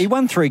Blues. He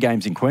won 3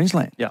 games in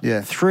Queensland.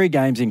 Yeah. 3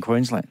 games in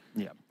Queensland.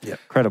 Yeah.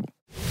 Incredible.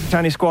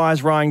 Tony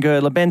Squires, Ryan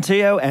Girdler, Ben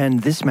Teo,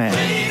 and this man.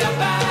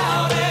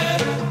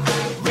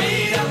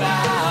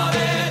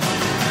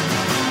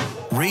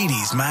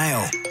 Reedy's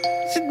Mail.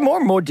 It's more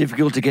and more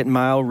difficult to get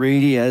mail,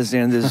 Reedy, as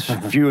there's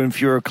fewer and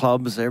fewer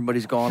clubs.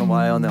 Everybody's gone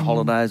away on their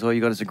holidays. All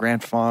you got is a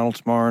grand final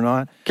tomorrow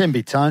night. Can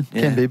be, Tone.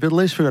 Yeah. Can be. But at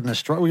least we've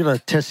got a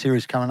test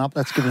series coming up.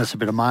 That's giving us a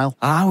bit of mail.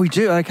 Ah, we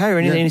do. Okay.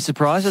 Any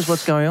surprises?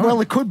 What's going on?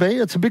 Well, it could be.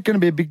 It's going to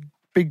be a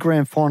big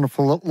grand final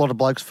for a lot of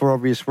blokes for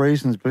obvious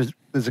reasons. But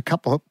there's a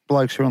couple of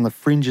blokes who are on the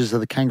fringes of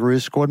the Kangaroo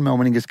squad.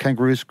 Melbourne Inghams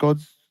Kangaroo squad.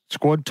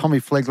 Tommy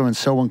Flegler and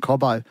Selwyn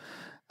Cobbo.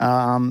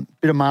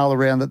 Bit of mail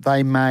around that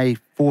they may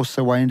force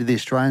their way into the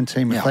Australian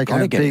team if they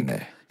can get in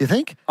there. You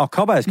think? Oh,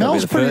 Cobbo's going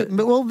to be the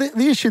first. Well,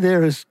 the issue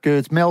there is,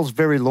 Gerds, Mel's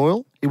very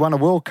loyal. He won a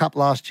World Cup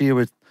last year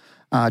with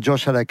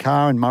Josh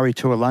Adokar and Murray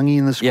Tuilagi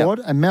in the squad.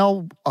 Yep. And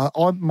Mel,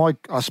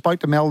 I spoke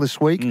to Mel this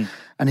week,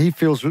 and he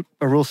feels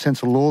a real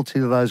sense of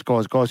loyalty to those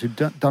guys who've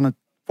done it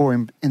for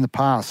him in the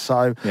past.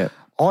 So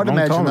I'd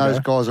imagine those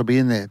guys will be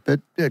in there.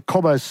 But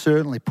Cobbo's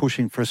certainly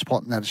pushing for a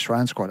spot in that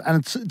Australian squad. And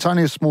it's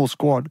only a small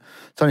squad.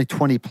 It's only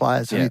 20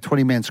 players, only a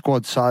 20-man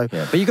squad. So,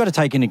 but you've got to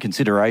take into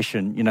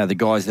consideration, the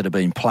guys that have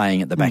been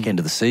playing at the back end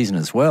of the season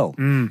as well.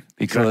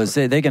 Because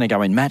they're going to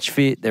go in match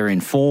fit, they're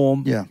in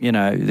form. Yeah.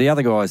 The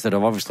other guys that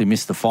have obviously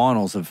missed the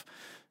finals have,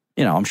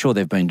 I'm sure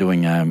they've been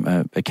doing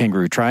a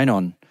kangaroo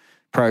train-on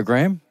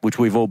program, which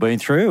we've all been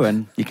through,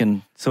 and you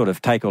can sort of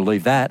take or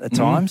leave that at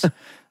times.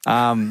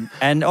 And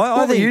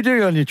what were you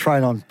doing on your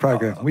train-on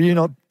program? Were you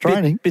not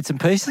training? Bits and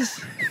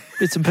pieces.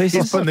 He's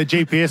putting the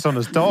GPS on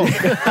his dog.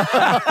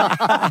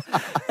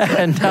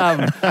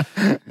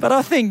 But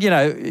I think,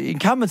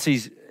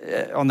 incumbencies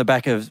on the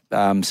back of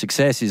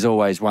success is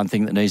always one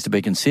thing that needs to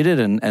be considered,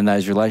 and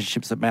those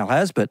relationships that Mal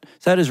has. But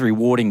so does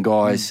rewarding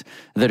guys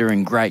that are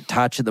in great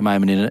touch at the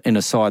moment in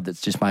a side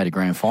that's just made a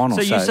grand final.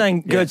 So you're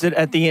saying, Gerds, that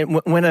at the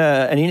end, when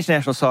an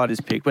international side is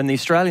picked, when the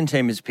Australian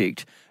team is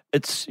picked,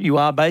 you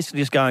are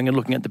basically just going and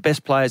looking at the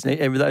best players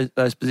in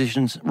those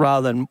positions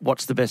rather than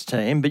what's the best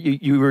team, but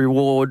you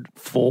reward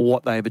for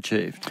what they've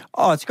achieved.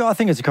 I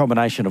think it's a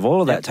combination of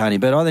all of that, Tony.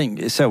 But I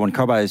think Selwyn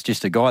Cobbo is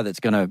just a guy that's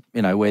going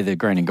to, wear the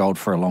green and gold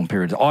for a long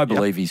period. I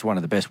believe he's one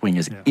of the best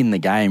wingers in the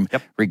game,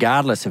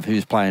 regardless of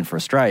who's playing for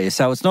Australia.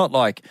 So it's not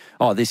like,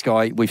 this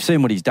guy, we've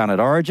seen what he's done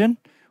at Origin.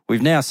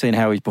 We've now seen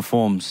how he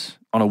performs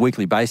on a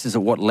weekly basis,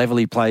 at what level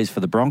he plays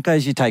for the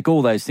Broncos. You take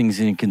all those things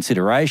into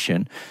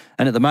consideration.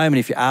 And at the moment,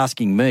 if you're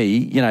asking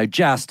me,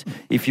 just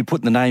if you're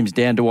putting the names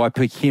down, do I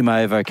pick him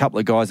over a couple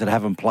of guys that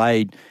haven't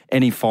played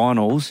any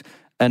finals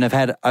and have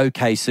had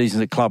okay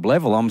seasons at club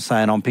level, I'm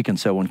saying I'm picking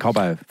Selwyn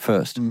Cobbo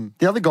first.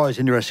 The other guy who's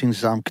interesting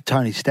is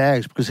Tony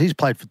Staggs, because he's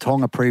played for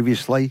Tonga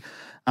previously,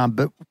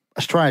 but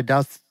Australia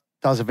does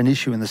have an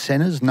issue in the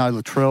centres. No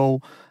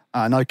Latrell,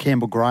 no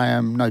Campbell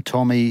Graham, no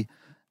Tommy.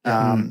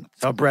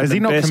 Has he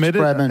not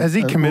committed? Has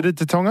he committed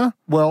to Tonga?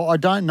 Well, I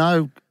don't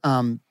know,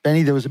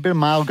 Benny. There was a bit of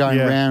mail going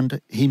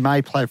around. He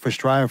may play for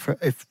Australia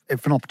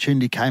if an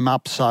opportunity came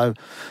up. So,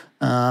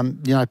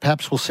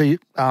 perhaps we'll see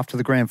after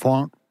the grand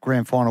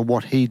final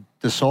what he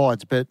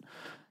decides. But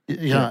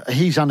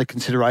he's under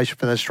consideration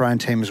for the Australian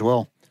team as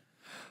well.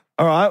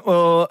 All right,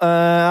 well,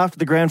 after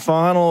the grand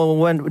final,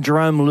 when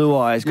Jerome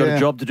Luai's got a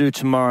job to do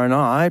tomorrow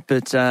night,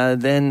 but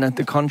then at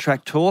the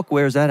contract talk,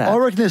 where is that at? I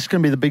reckon this is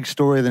going to be the big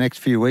story of the next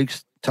few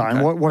weeks, Tone.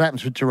 Okay. What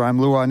happens with Jerome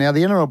Luai? Now,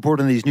 the NRL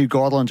brought in these new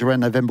guidelines around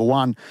November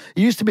 1.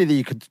 It used to be that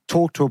you could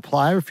talk to a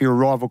player if you're a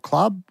rival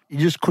club. You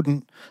just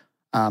couldn't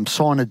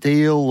sign a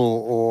deal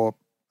or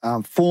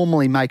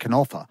formally make an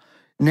offer.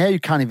 Now you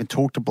can't even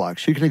talk to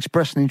blokes. You can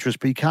express an interest,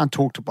 but you can't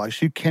talk to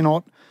blokes. You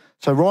cannot...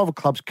 So rival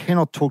clubs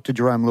cannot talk to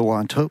Jerome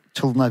Luai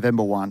until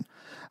November 1.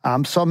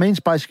 So it means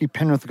basically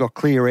Penrith have got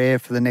clear air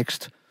for the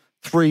next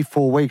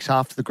 3-4 weeks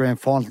after the grand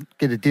final,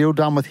 get a deal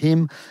done with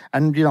him.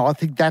 And, I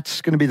think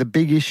that's going to be the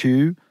big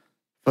issue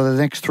for the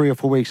next 3 or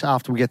 4 weeks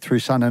after we get through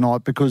Sunday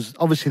night, because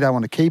obviously they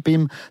want to keep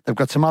him. They've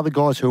got some other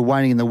guys who are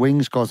waiting in the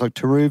wings, guys like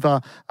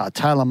Taruva,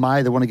 Taylor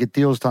May. They want to get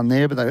deals done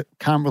there, but they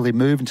can't really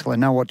move until they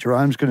know what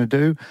Jerome's going to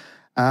do.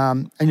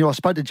 I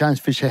spoke to James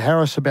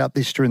Fisher-Harris about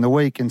this during the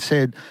week and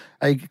said,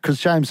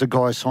 because James, the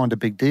guy, signed a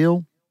big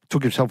deal,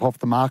 took himself off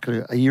the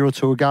market a year or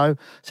two ago,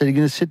 said, you're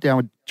going to sit down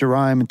with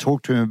Jerome and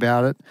talk to him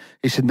about it.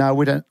 He said, no,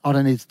 I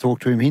don't need to talk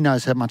to him. He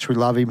knows how much we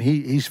love him.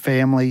 He's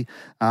family.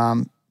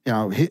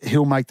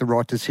 He'll make the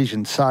right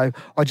decision. So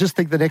I just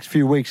think the next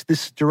few weeks,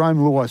 this Jerome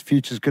Luai's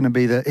future is going to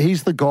be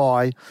he's the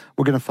guy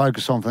we're going to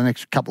focus on for the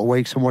next couple of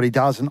weeks and what he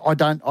does. And I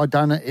don't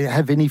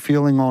have any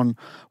feeling on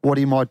what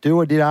he might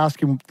do. I did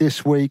ask him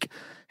this week,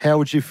 how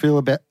would you feel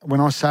about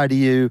when I say to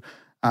you,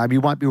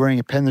 you won't be wearing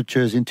a Penrith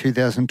jersey in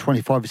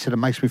 2025? He said, it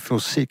makes me feel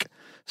sick.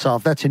 So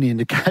if that's any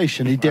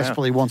indication, he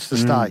desperately wants to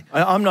stay.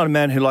 I'm not a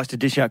man who likes to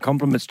dish out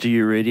compliments to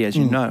you, Reedy, as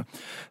you know.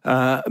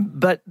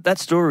 But that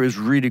story is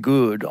really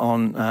good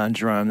on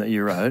Jerome that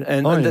you wrote.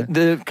 And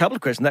the couple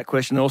of questions, that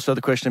question, also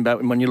the question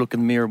about when you look in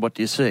the mirror, what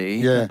do you see?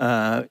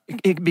 Yeah.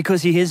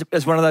 Because he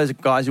is one of those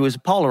guys who was a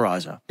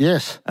polarizer.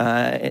 Yes.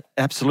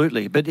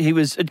 Absolutely. But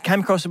it came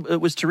across, it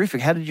was terrific.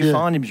 How did you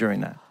find him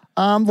during that?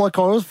 Like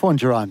I always find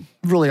Jerome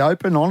really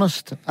open,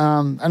 honest,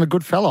 and a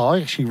good fellow.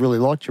 I actually really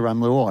like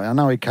Jerome Luai. I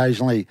know he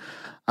occasionally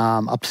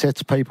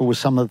upsets people with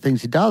some of the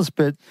things he does,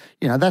 but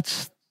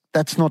that's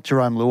not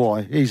Jerome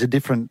Luai. He's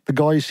the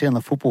guy you see on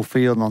the football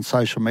field and on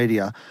social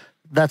media.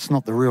 That's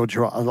not the real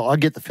Jerome. I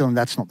get the feeling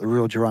that's not the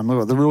real Jerome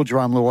Luai. The real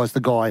Jerome Luai is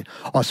the guy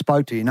I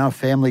spoke to, a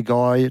family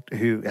guy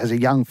who has a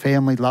young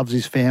family, loves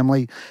his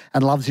family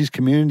and loves his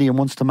community and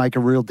wants to make a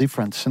real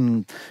difference.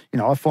 And,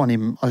 I find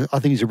him, I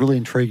think he's a really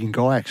intriguing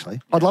guy,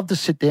 actually. I'd love to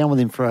sit down with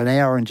him for an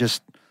hour and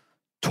just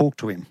talk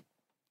to him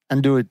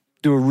and do a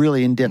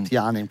really in-depth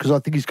yarn in, because I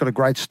think he's got a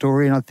great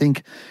story and I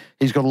think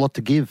he's got a lot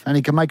to give and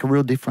he can make a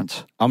real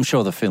difference. I'm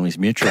sure the feeling's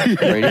mutual. He'd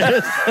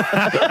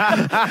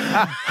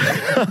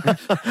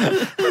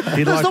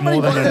like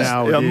more than an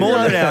hour. Yeah, more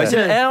than an hour.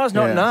 An hour's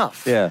not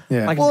enough. Yeah.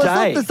 Like Well, a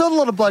day. there's not a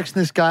lot of blokes in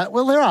this game.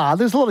 Well, there are.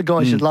 There's a lot of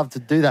guys you'd love to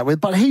do that with,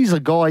 but he's a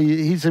guy,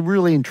 he's a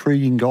really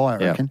intriguing guy, I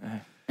reckon.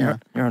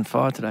 You're on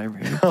fire today,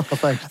 really. Oh,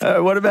 thanks.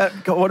 What about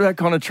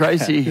Connor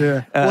Tracy?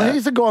 Well,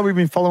 he's a guy we've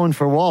been following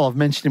for a while. I've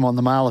mentioned him on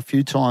the mail a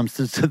few times.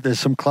 There's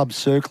some clubs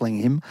circling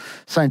him.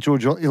 St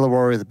George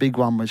Illawarra, the big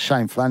one, was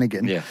Shane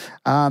Flanagan. Yeah.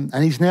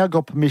 And he's now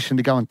got permission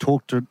to go and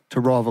talk to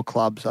rival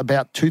clubs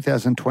about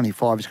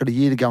 2025. He's got a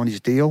year to go on his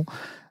deal.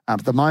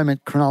 At the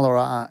moment,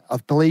 Cronulla, I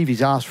believe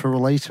he's asked for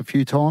release a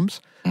few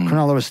times.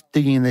 Cronulla is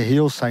digging in their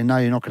heels, saying, no,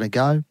 you're not going to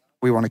go.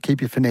 We want to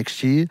keep you for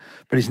next year.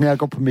 But he's now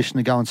got permission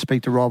to go and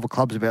speak to rival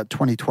clubs about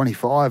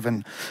 2025,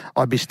 and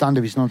I'd be stunned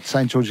if he's not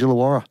St George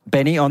Illawarra.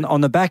 Benny,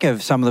 on the back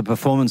of some of the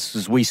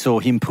performances we saw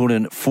him put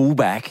in at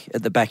fullback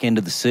at the back end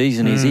of the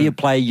season, is he a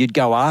player you'd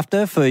go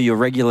after for your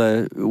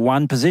regular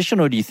one position,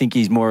 or do you think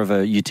he's more of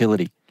a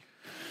utility?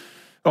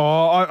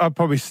 Oh, I'd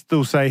probably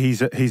still say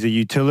he's a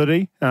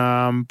utility.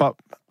 But,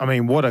 I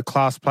mean, what a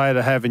class player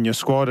to have in your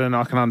squad, and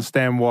I can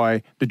understand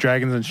why the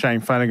Dragons and Shane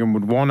Flanagan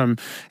would want him.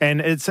 And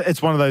it's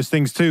one of those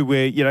things too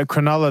where,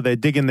 Cronulla, they're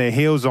digging their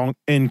heels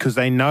in because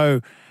they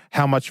know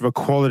how much of a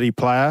quality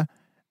player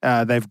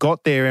they've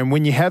got there. And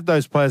when you have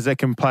those players that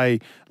can play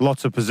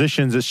lots of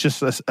positions, it's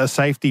just a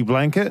safety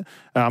blanket.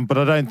 But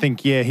I don't think,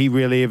 he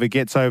really ever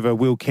gets over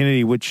Will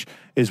Kennedy, which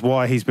is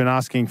why he's been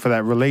asking for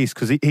that release,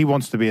 because he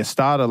wants to be a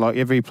starter like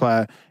every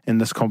player in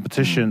this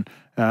competition.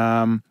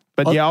 I'm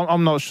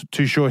not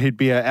too sure he'd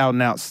be an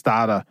out-and-out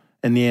starter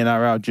in the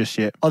NRL just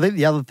yet. I think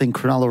the other thing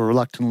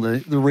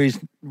the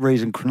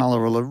reason Cronulla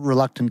are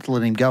reluctant to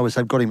let him go is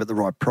they've got him at the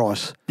right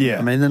price. Yeah.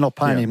 I mean, they're not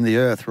paying him the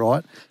earth,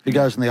 right? If he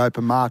goes in the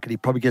open market, he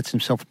probably gets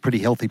himself a pretty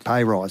healthy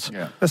pay rise.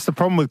 Yeah. That's the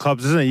problem with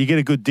clubs, isn't it? You get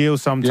a good deal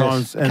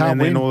sometimes, and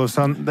then all of a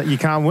sudden you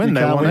can't win.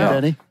 They want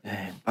out. Danny.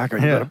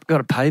 You've got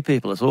to pay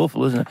people. It's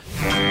awful, isn't it?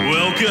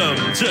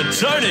 Welcome to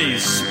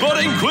Tony's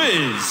Spotting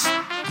Quiz.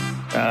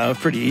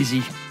 Pretty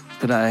easy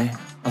today.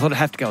 I thought I'd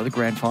have to go with the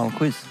grand final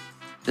quiz.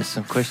 There's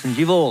some questions.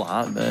 You've all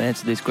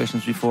answered these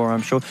questions before,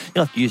 I'm sure.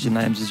 You'll have to use your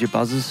names as your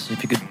buzzers.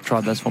 If you could try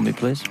those for me,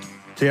 please.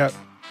 Yeah.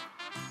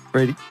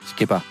 Ready?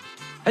 Skipper.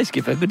 Hey,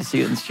 Skipper. Good to see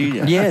you in the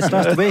studio. Yeah, it's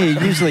nice to be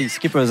here. Usually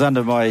Skipper's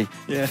under my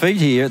feet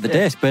here at the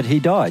desk, but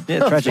he died,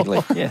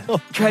 tragically.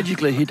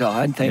 Tragically, he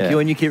died. Thank you.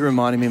 And you keep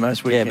reminding me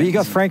most weekends. Yeah, but you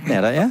got Frank now,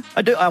 don't you?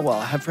 I do. I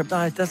have Frank.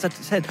 No, that's what I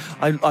said.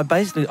 I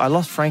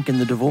lost Frank in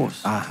the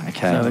divorce. Ah,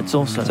 okay. So it's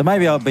also... So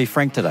maybe I'll be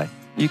Frank today.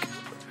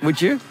 Would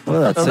you?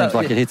 Well, that seems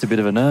like it hits a bit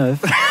of a nerve.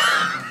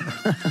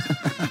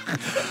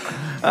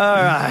 All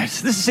right.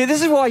 This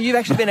is why you've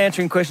actually been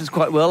answering questions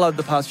quite well over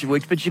the past few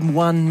weeks, but you've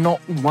won not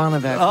one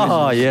of our quizzes.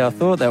 Oh, yeah, I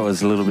thought that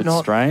was a little bit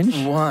strange.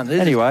 Not one.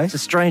 Anyway. It's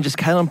as strange as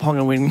Kalen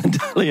Ponga winning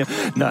medallion.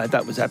 No,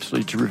 that was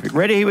absolutely terrific.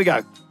 Ready? Here we go.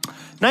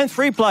 Name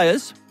 3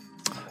 players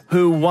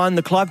who won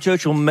the Clive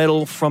Churchill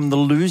medal from the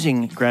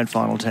losing grand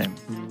final team.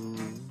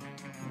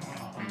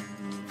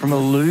 From a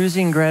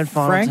losing grand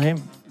final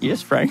team?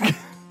 Yes, Frank.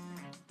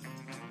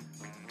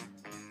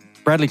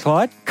 Bradley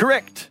Clyde?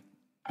 Correct.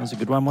 That was a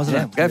good one, wasn't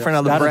it? Go for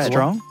another Started Brad.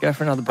 Strong. Go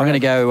for another Brad. I'm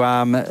going to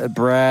go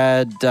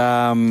Brad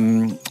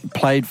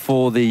played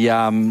for the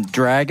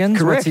Dragons.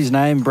 Correct. What's his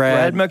name?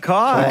 Brad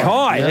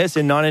Mackay. Yes,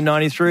 in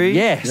 1993.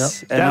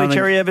 Yes. Daly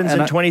Cherry Evans in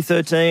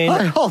 2013.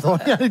 Hey, hold on.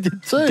 You only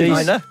did 2.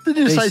 I know. Did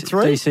you say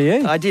 3?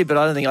 DCE? I did, but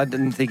I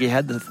didn't think he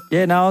had the...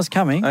 Yeah, no, I was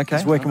coming. Okay.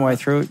 Just working my way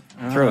through it.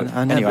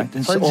 Anyway.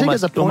 So does he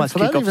get the point for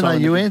that, even though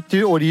you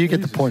answered, or do you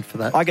get the point for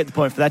that? I get the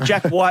point for that.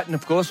 Jack Whiten,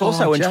 of course,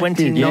 also in Jack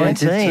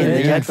 2019.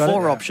 did. He had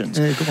 4 options.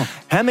 Yeah, come on.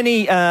 How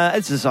many, I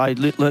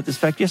learnt this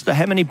fact yesterday,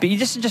 how many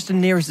beers, just the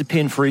nearest the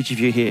pin for each of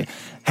you here,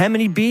 how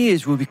many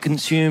beers will be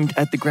consumed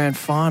at the grand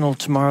final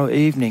tomorrow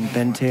evening,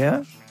 Ben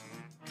Teo?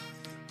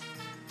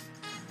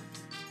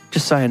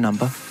 Just say a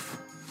number.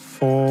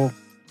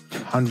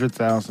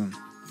 400,000.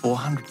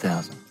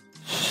 400,000.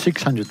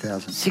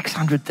 600,000.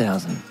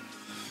 600,000.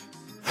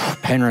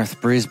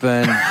 Penrith,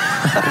 Brisbane.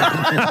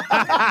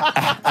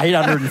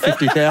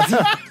 850,000.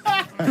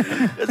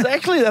 It's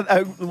actually,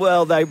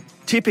 they're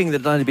tipping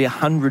that it'll only be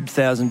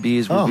 100,000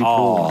 beers will be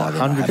poured.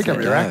 I think I'm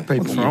Iraq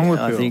people. What's wrong with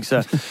I you? think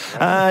so.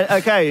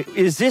 Okay,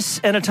 is this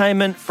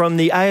entertainment from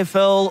the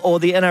AFL or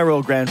the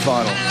NRL grand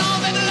final?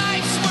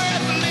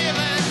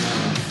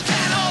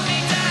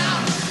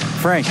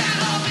 Frank.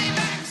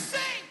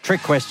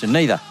 Trick question.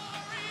 Neither.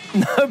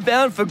 No,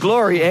 Bound for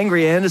Glory,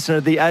 Angry Anderson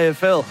of the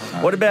AFL.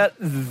 What about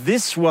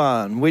this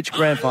one? Which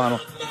grand final?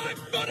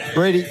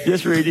 Reedy.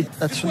 Yes, Reedy.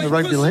 That's from the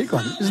rugby league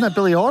one. Isn't that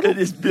Billy Idol? It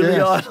is Billy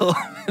Idol.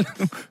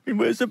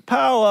 Where's the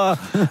power?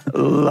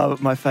 Love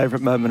it. My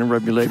favourite moment in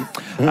rugby league.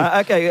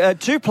 Okay,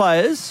 2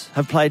 players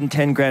have played in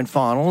 10 grand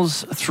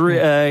finals.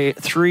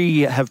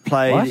 3 have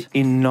played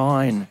in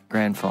 9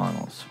 grand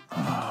finals.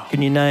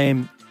 Can you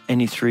name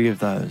any 3 of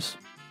those?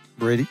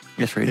 Reedy.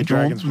 Yes, Reedy.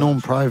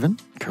 Norm Proven.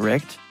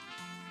 Correct.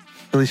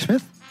 Billy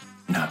Smith.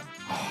 No.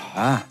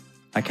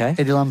 Okay.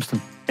 Eddie Lumsden.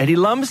 Eddie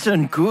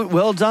Lumsden. Good.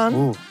 Well done.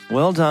 Ooh.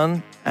 Well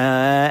done.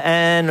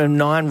 And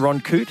 9, Ron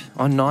Coote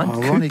on 9.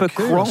 Ronnie Cooper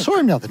Coote. I Cronk. saw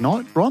him the other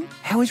night, Ron,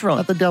 How is Ron?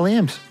 at the Dally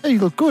M's. He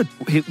looked good.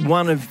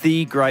 One of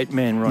the great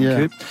men, Ron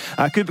Yeah.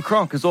 Coote. Cooper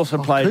Cronk has also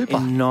played Cooper.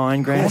 in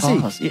 9 grand Has he?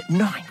 finals. Yeah,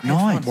 9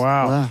 grand finals.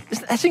 Wow.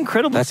 That's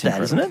incredible That's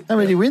stat, isn't it? How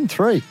many did he win?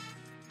 3.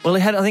 Well,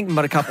 he had, I think,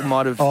 a couple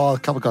might have. Oh, a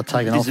couple got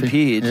taken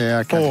Disappeared. off him. Yeah,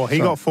 okay. 4. He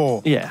got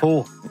 4. Yeah.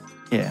 4.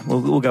 Yeah,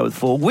 we'll go with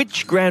 4.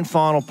 Which grand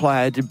final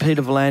player did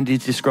Peter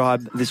V'landys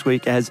describe this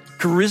week as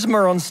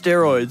charisma on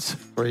steroids?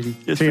 Reedy.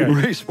 Yes, Theo.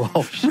 Reedy. Reece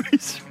Walsh. I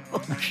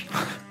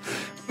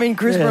mean,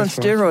 charisma Yeah, on that's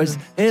right. steroids.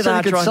 Here So they he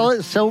are could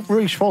trying sell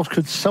Reece Walsh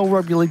could sell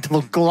rugby league to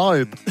the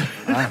globe.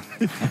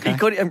 He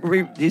got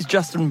he's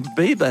Justin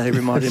Bieber, he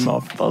reminded him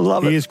of. I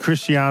love He it. is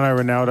Cristiano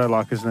Ronaldo,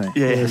 like, isn't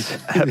he? Yes,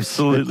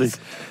 absolutely.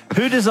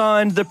 Who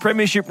designed the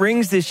premiership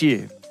rings this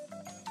year?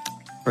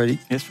 Ready?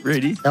 Yes,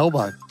 Reedy.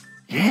 Elbow.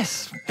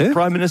 Yes. Who?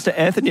 Prime Minister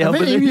Anthony Have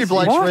any of Albanese. you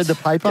blokes What? read the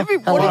paper? What have you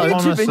two been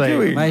Honestly,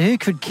 doing? Mate, who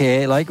could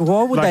care? Like,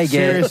 why would Like, they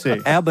get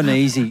seriously.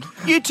 Albanese?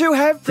 You two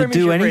have To do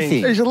premiership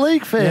anything. rings. He's a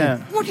league fan. Yeah.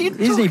 What are you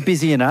Isn't he talking?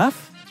 busy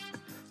enough?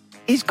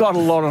 He's got a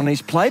lot on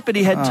his plate, but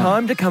he had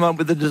time to come up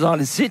with the design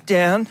and sit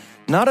down,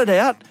 nut it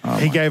out.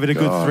 He gave it a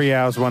good 3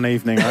 hours one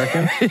evening, I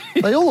reckon.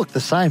 They all look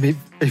the same, even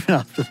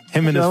after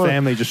Him and his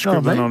family just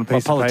scribbling on a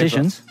piece Well,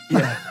 politicians.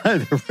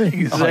 the ring.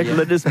 Exactly.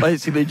 They just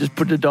basically just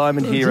put a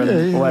diamond here and Yeah,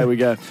 yeah. away we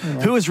go.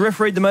 Who has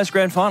refereed the most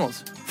grand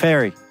finals?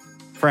 Fairy.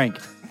 Frank.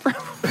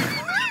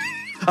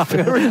 I've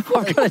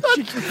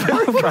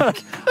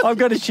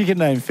got a chicken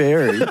named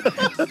Fairy.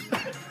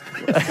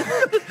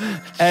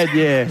 And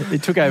yeah,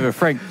 it took over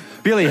Frank.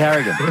 Billy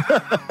Harrigan.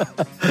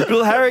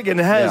 Bill Harrigan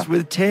has Yeah.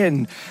 with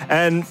 10.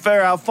 And for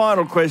our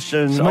final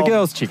question, It's my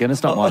girl's chicken.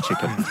 It's not my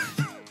chicken.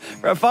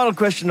 for our final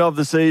question of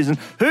the season,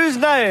 whose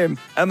name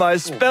am I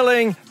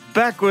spelling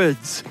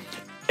backwards?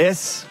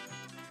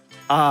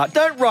 S-R.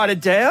 Don't write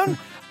it down.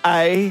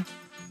 A-H-T.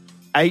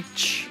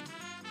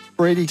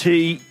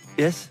 Reedy.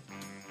 Yes.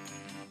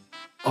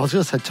 I was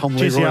going to say Tom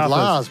Jesse Leroy Arthurs.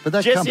 Lars, but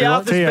that can't Jesse be right.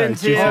 Arthur's Theo, Bentio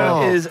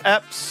Theo. is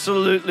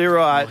absolutely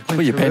right.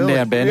 Put your pen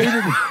down, Ben.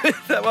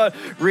 That one,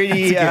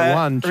 Reedy, Had to get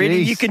one,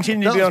 Reedy, jeez. you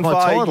continue to That be was on my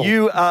fire. title.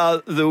 You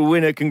are the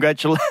winner.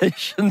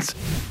 Congratulations.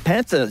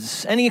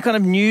 Panthers, any kind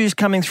of news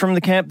coming from the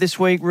camp this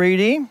week,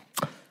 Reedy?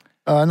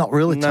 Not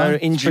really. No Tony.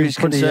 It's been injuries,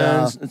 pretty,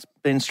 concerns. It's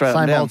been straight up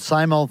and down.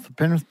 Same old for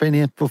Penrith. Been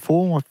here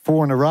before,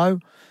 4 in a row.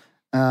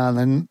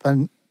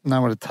 They know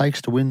what it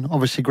takes to win,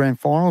 obviously, grand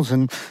finals,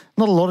 and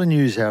not a lot of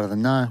news out of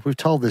them. No, we've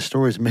told their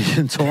stories a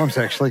million times,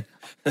 actually.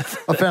 I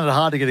found it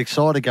hard to get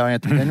excited going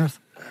out to Penrith.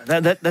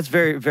 That's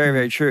very, very,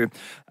 very true.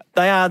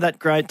 They are that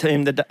great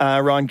team, that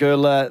Ryan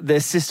Girdler. Their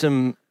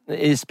system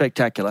is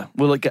spectacular.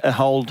 Will it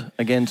hold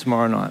again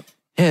tomorrow night?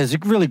 Yeah, there's a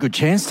really good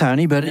chance,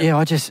 Tony. But yeah,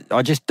 I just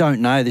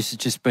don't know. This has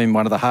just been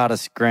one of the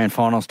hardest grand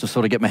finals to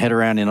sort of get my head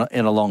around in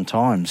a long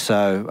time.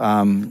 So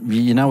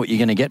you know what you're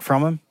going to get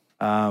from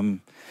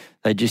them.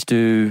 They just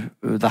do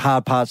the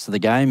hard parts of the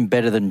game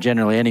better than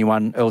generally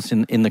anyone else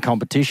in the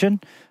competition.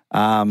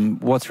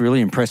 What's really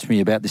impressed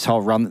me about this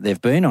whole run that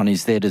they've been on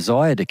is their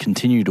desire to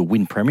continue to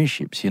win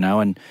premierships,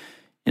 and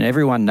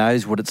everyone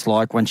knows what it's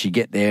like once you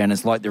get there, and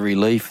it's like the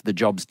relief, the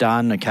job's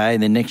done, okay,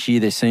 and then next year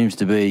there seems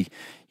to be,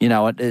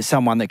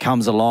 someone that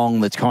comes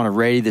along that's kind of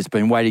ready, that's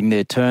been waiting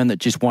their turn, that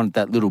just wanted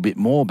that little bit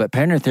more. But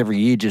Penrith every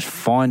year just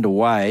find a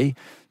way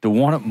to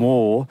want it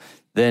more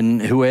than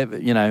whoever,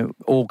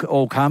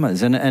 all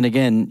comers. And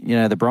again,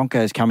 the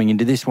Broncos coming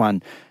into this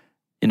one,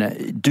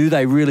 do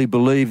they really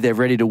believe they're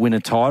ready to win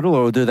a title,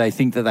 or do they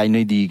think that they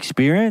need the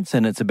experience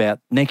and it's about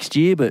next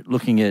year? But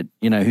looking at,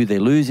 who they're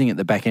losing at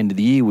the back end of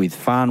the year with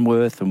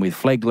Farnworth and with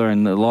Flegler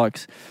and the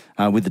likes,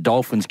 with the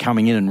Dolphins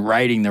coming in and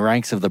raiding the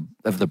ranks of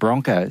the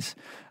Broncos,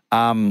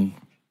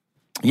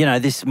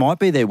 this might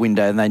be their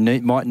window and they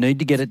might need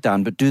to get it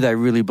done. But do they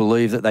really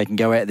believe that they can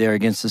go out there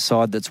against a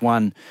side that's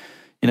won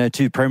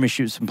 2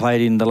 premierships and played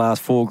in the last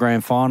 4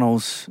 grand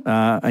finals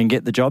and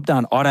get the job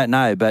done? I don't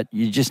know, but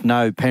you just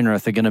know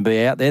Penrith are going to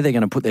be out there. They're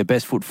going to put their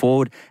best foot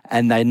forward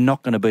and they're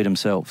not going to beat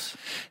themselves.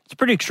 It's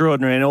pretty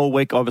extraordinary. And all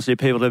week, obviously,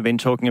 people have been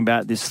talking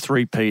about this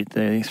three-peat,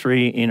 the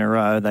 3 in a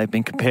row. They've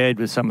been compared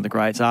with some of the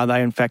greats. Are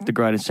they, in fact, the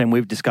greatest? And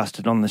we've discussed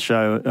it on the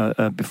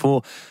show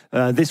before.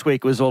 This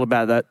week was all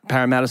about that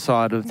Parramatta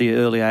side of the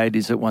early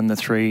 80s that won the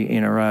 3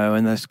 in a row,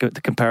 and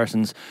the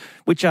comparisons,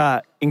 which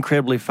are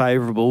incredibly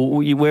favourable.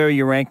 Where are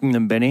you ranking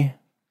them, Benny?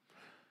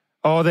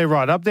 Oh, they're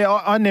right up there.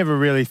 I never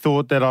really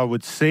thought that I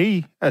would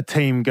see a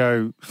team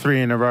go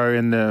 3 in a row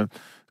in the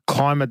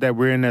climate that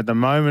we're in at the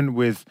moment,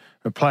 with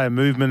player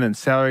movement and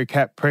salary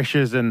cap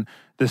pressures, and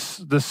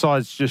this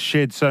side's just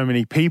shed so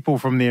many people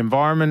from the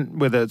environment,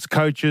 whether it's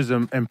coaches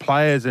and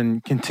players,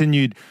 and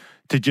continued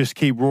to just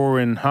keep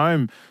roaring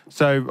home.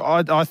 So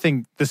I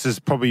think this is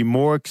probably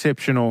more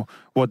exceptional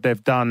what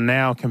they've done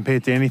now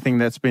compared to anything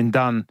that's been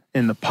done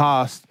in the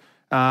past.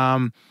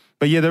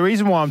 But yeah, the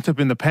reason why I'm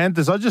tipping the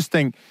Panthers, I just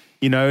think,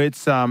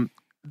 it's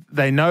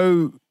they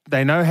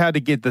know how to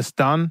get this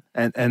done,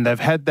 and they've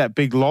had that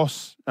big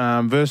loss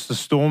versus the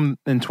Storm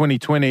in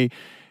 2020.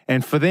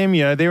 And for them,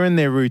 they're in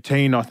their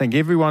routine. I think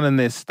everyone in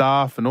their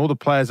staff and all the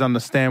players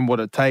understand what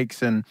it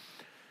takes. And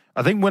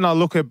I think when I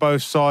look at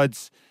both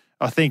sides,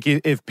 I think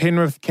if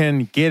Penrith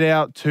can get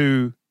out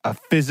to a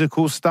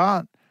physical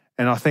start,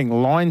 and I think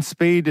line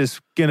speed is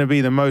going to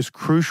be the most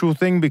crucial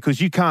thing, because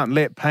you can't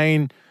let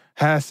Payne,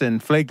 Haas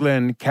and Flegler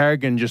and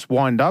Carrigan just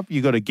wind up.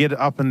 You got to get it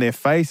up in their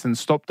face and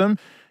stop them.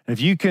 And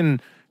if you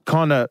can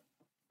kind of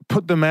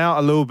put them out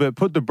a little bit,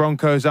 put the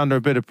Broncos under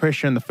a bit of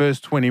pressure in the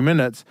first 20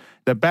 minutes,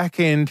 the back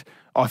end,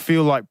 I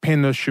feel like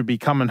Penrith should be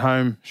coming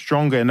home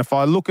stronger. And if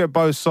I look at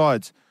both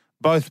sides,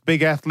 both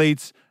big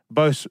athletes,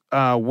 both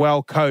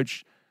well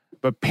coached,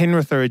 but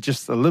Penrith are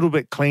just a little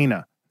bit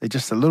cleaner. They're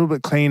just a little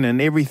bit cleaner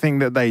in everything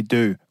that they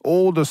do.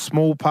 All the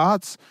small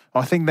parts,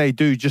 I think they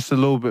do just a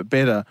little bit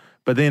better.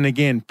 But then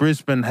again,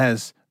 Brisbane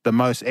has the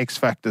most X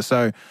factor.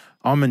 So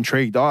I'm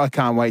intrigued. I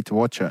can't wait to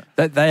watch it.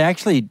 They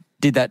actually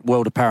did that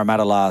well to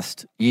Parramatta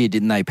last year,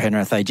 didn't they,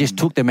 Penrith? They just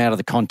took them out of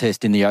the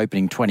contest in the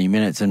opening 20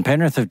 minutes. And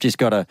Penrith have just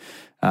got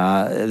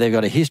they've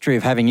got a history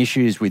of having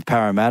issues with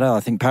Parramatta.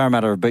 I think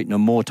Parramatta have beaten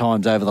them more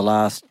times over the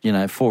last,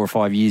 4 or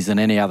 5 years than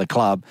any other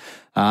club.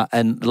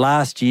 And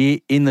last year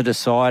in the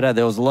decider,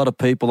 there was a lot of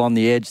people on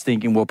the edge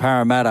thinking, well,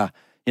 Parramatta,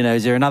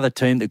 is there another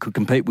team that could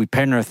compete with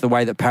Penrith the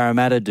way that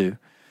Parramatta do?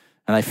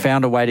 And they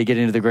found a way to get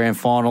into the grand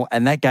final,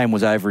 and that game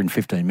was over in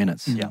 15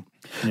 minutes. Yeah.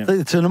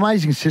 It's an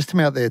amazing system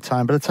out there,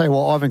 Tone, but I tell you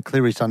what, Ivan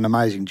Cleary's done an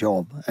amazing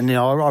job. And,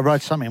 I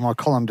wrote something in my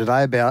column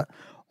today about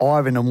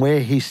Ivan and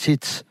where he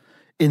sits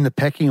in the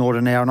pecking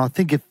order now. And I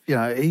think if,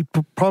 he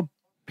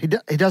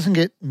doesn't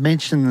get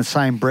mentioned in the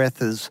same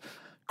breath as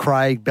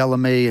Craig,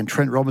 Bellamy and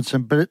Trent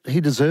Robinson, but he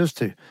deserves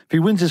to. If he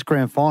wins this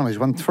grand final, he's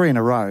won 3 in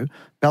a row.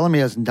 Bellamy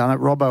hasn't done it.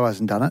 Robbo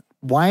hasn't done it.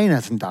 Wayne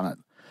hasn't done it.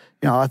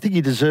 I think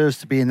he deserves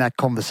to be in that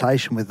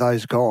conversation with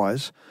those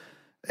guys.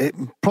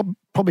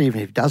 Probably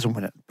even if he doesn't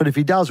win it. But if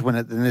he does win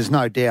it, then there's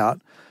no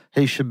doubt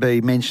he should be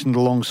mentioned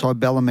alongside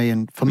Bellamy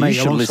and, for me, you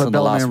should alongside listen to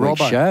Bellamy last and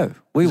week's Robbo. show.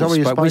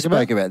 We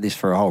spoke about this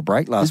for a whole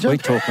break last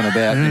week, talking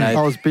about,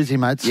 I was busy,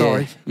 mate.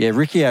 Sorry. Yeah,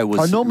 Riccio was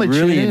I normally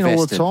really tune in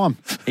invested. all the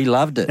time. He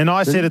loved it. And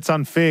I said it's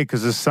unfair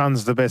because his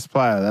son's the best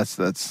player.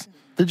 That's.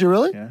 Did you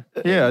really?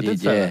 Yeah, I did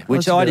say that.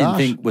 Which That's a I bit didn't harsh.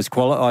 think was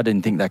I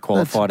didn't think that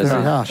qualified That's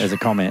very harsh. as a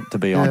comment, to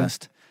be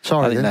honest.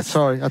 Sorry, I think then. that's-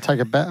 Sorry, I take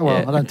it back.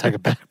 Well, Yeah. I don't take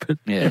it back, but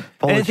Yeah.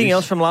 apologies. Anything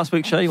else from last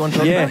week's show you want to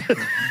talk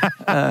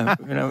about?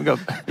 We've got...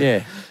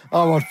 Yeah.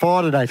 I'm on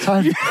fire today,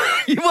 Tony.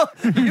 You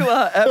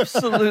are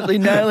absolutely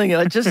nailing it.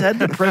 I just had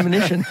the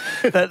premonition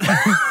that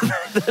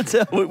that's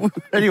how we...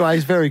 Anyway,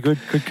 he's very good.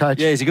 Good coach.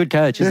 Yeah, he's a good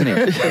coach, isn't he?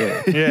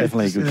 Yeah,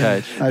 definitely a good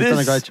coach. No, he's done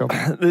a great job.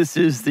 This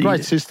is the...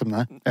 Great system,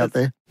 though, out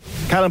there.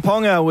 Kalen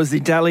Ponga was the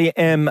Dally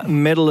M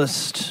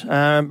medalist.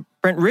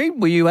 Brent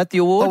Reid, were you at the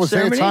awards I was there,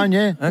 ceremony? Tone,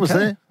 yeah. I was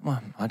there.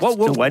 Well, I'm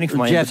still waiting for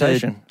my Did you have the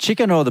invitation.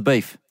 chicken or the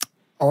beef?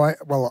 I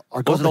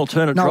got Was it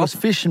alternate No, drop? it was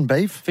fish and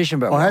beef. Fish and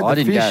beef. I had I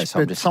the didn't fish, go, so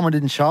I'm but just- someone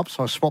didn't show up,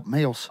 so I swapped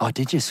meals. Oh,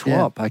 did you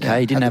swap? Yeah, Okay, yeah.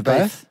 you didn't Had have the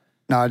both? beef.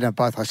 No, I didn't have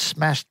both. I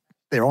smashed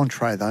their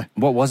entree, though.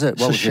 What was it?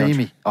 What was your Sashimi.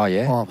 entree? Oh,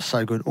 yeah? Oh, it was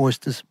so good.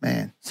 Oysters,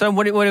 man. So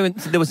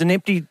there was an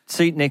empty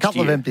seat next Couple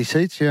to of you. empty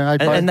seats, yeah. I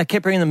had And they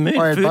kept bringing the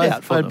I had food both,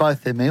 out for I had them.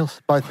 both their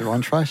meals, both their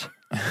entrees.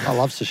 I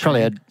love sashimi.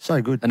 Probably had so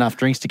good. Enough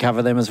drinks to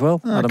cover them as well,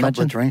 A I'd couple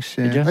imagine. of drinks,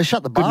 Did yeah. you? They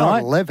shut the Good bar night.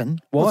 at 11.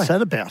 Why? What's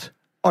that about?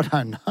 I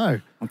don't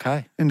know.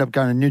 Okay. Ended up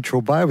going to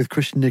Neutral Bay with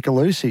Christian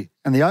Nicolosi.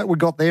 And we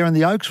got there and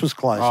the Oaks was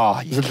closed. Oh,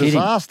 it was you're a kidding.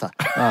 disaster.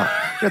 You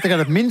have to go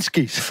to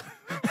Minsky's.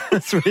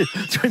 that's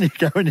when you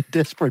go in a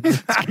desperate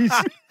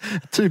Minsky's.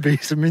 2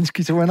 beers of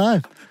Minsky's and went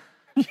home.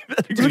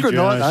 It was a good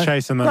night, though.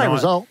 chasing the Great night.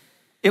 result.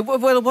 It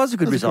was a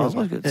good It was a result. good It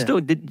was good. yeah. Still,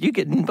 did you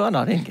get an invite?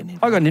 I didn't get an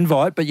invite. I got an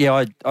invite, but yeah,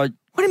 I What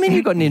do you mean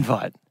you got an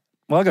invite?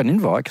 I got an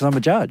invite because I'm a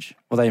judge.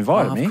 Well, they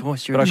invited Oh, of me.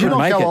 course, you're but I a You couldn't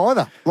not make go it.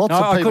 either. Lots No,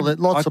 of I people, couldn't-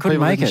 lots I of couldn't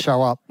people make didn't it.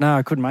 show up. No,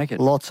 I couldn't make it.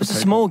 Lots of It was a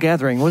people. small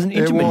gathering. It was an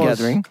intimate was.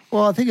 gathering.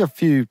 Well, I think a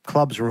few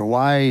clubs were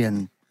away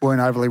and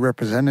weren't overly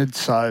represented,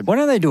 so... Why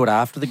don't they do it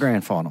after the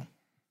grand final?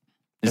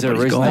 Is there a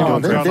Everybody's reason they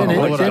gone. do Oh, it? Grand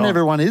final. then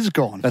everyone is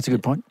gone. That's a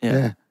good point.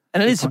 yeah.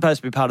 And it is supposed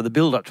to be part of the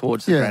build-up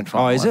towards the Yeah. grand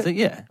final. Oh, is I it? think.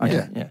 Yeah,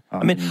 Okay. yeah. Oh,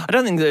 I mean, I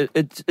don't think that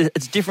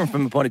it's different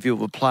from the point of view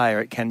of a player.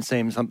 It can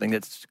seem something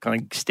that's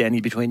kind of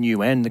standing between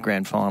you and the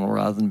grand final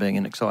rather than being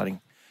an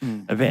exciting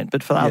event.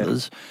 But for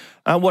others,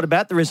 what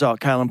about the result,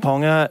 Kalen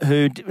Ponga,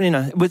 who,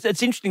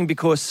 it's interesting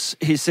because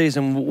his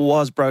season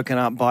was broken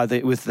up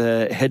with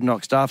the head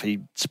knock stuff.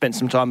 He spent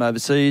some time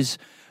overseas,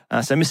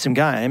 so missed some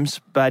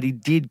games, but he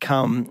did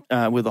come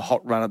with a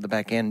hot run at the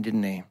back end,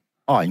 didn't he?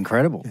 Oh,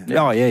 incredible.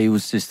 Oh, yeah, he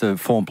was just the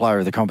form player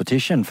of the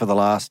competition for the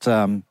last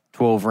 12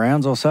 12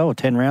 rounds or so, or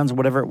 10 rounds or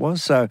whatever it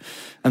was. So,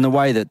 and the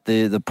way that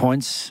the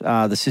points,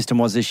 the system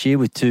was this year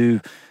with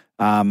 2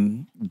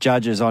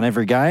 judges on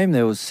every game,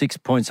 there was 6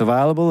 points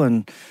available,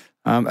 and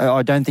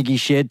I don't think he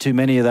shared too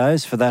many of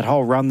those for that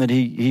whole run that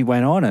he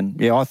went on. And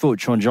yeah, I thought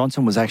Shaun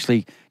Johnson was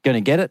actually going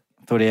to get it.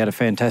 I thought he had a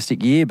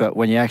fantastic year, but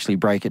when you actually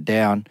break it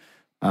down,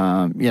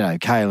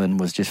 Kalen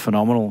was just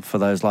phenomenal for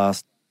those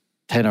last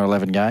 10 or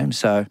 11 games.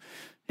 So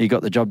he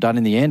got the job done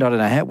in the end. I don't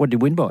know what did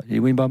he win by? Did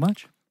he win by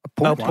much?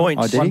 Points. Oh,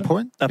 did he? 1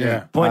 point.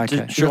 Point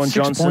to Shaun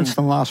Johnson. 6 points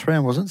in the last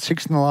round, wasn't it?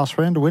 6 in the last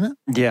round to win it?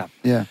 Yeah.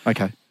 Yeah.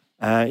 Okay.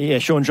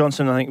 Shaun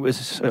Johnson, I think, was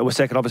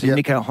second. Obviously, Yeah.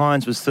 Nico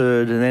Hines was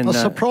third, and then I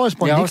was surprised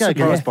by I Nico was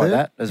surprised by getting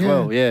that as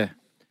well. Yeah.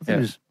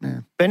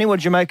 Benny. What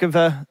did you make of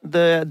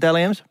the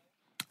Dally M's?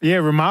 Yeah,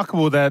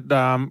 remarkable that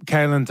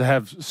Kalen to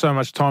have so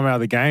much time out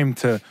of the game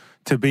to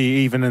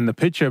be even in the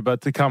picture,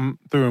 but to come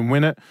through and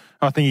win it,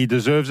 I think he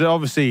deserves it.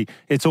 Obviously,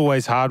 it's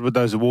always hard with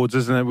those awards,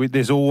 isn't it?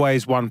 There's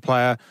always one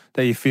player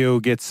that you feel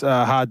gets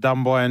hard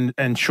done by,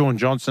 and Shaun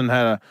Johnson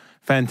had a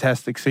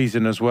fantastic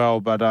season as well.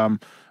 But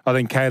I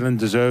think Kalen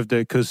deserved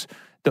it because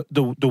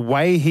the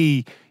way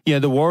he,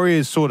 the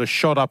Warriors sort of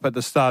shot up at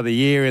the start of the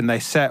year and they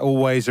sat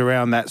always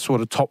around that sort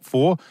of top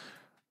 4,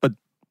 but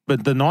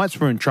the Knights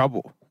were in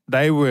trouble.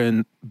 They were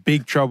in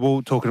big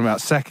trouble, talking about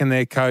sacking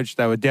their coach.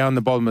 They were down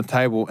the bottom of the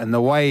table. And the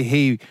way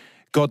he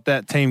got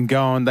that team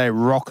going, they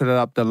rocketed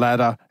up the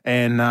ladder.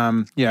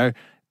 And,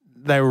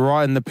 they were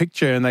right in the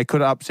picture and they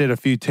could have upset a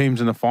few teams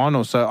in the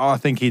final. So I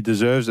think he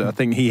deserves it. I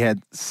think he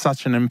had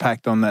such an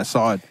impact on that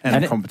side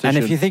and the competition.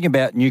 And if you think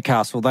about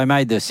Newcastle, they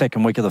made the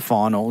second week of the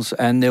finals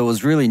and there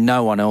was really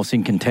no one else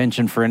in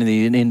contention for any of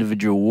the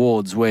individual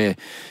awards where,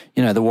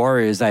 the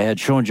Warriors, they had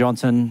Shaun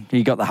Johnson,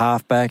 he got the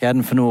halfback,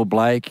 Adam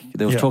Fanua-Blake.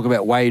 There was talk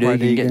about Wade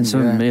Egan getting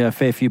some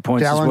fair few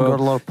points Dallin as well. got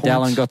a lot of points.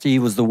 Dallin he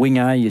was the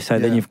winger.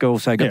 Then you've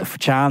also got the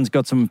Chan's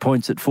got some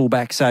points at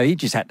fullback. So he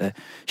just had to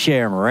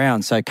share them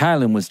around. So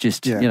Kalen was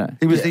just,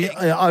 He was the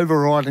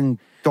overriding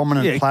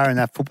dominant player in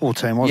that football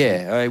team, wasn't he?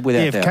 Yeah,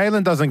 without if doubt.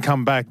 Kalen doesn't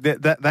come back,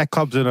 that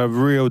club's in a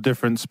real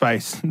different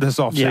space this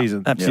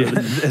off-season.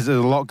 Absolutely. There's a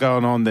lot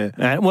going on there.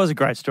 It was a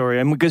great story,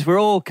 and because we're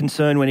all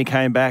concerned when he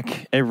came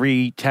back,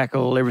 every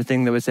tackle,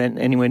 everything that was sent,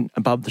 and he went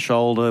above the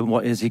shoulder.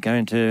 What is he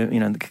going to,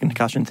 the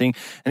concussion thing?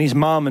 And his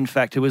mum, in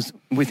fact, who was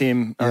with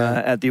him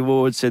at the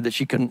awards, said that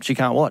she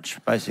can't watch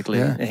basically.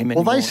 Yeah. Him Well,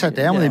 anymore. they sat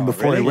down with him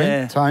before he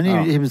went.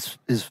 Tony,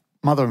 his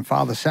mother and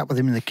father sat with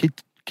him in the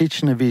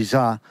kitchen of his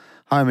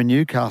home in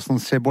Newcastle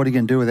and said, "What are you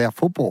going to do with our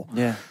football?"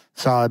 Yeah.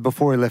 So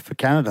before he left for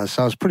Canada,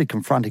 so it was a pretty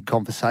confronting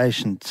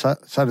conversation. So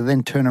to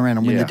then turn around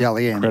and win the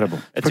Dally M, incredible.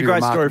 It's a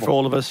great story for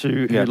all of us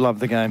who love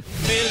the game.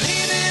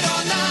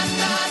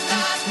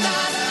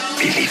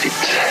 Believe it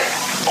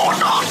or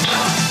not.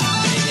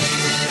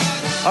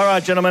 All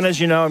right, gentlemen, as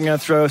you know, I'm going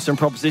to throw some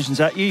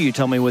propositions at you. You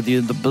tell me whether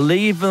you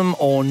believe them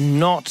or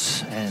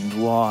not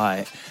and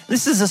why.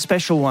 This is a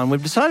special one.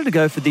 We've decided to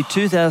go for the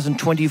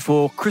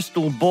 2024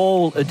 Crystal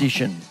Ball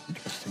edition.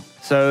 Interesting.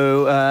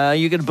 So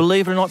you're going to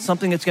believe it or not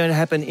something that's going to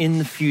happen in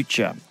the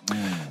future.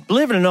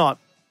 Believe it or not,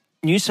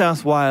 New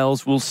South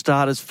Wales will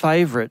start as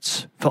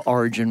favourites for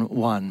Origin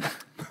 1.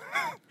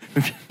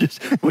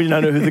 We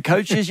don't know who the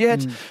coach is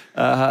yet.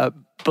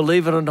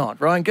 Believe it or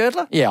not. Ryan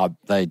Girdler? Yeah,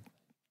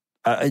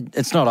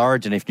 it's not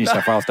Origin if New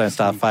South Wales don't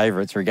start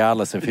favourites,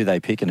 regardless of who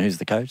they pick and who's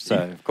the coach. So,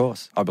 of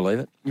course, I believe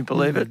it. You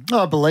believe it?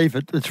 I believe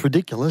it. It's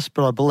ridiculous,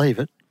 but I believe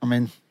it. I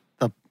mean,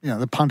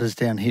 the punters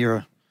down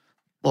here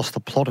lost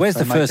the plot. Where's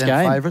the first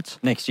game favourites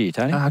next year,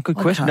 Tony? Good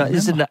question. No,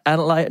 is it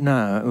Adelaide?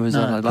 No, it was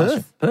Adelaide last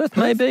year. Perth,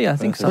 maybe. I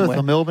think somewhere. Perth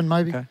or Melbourne,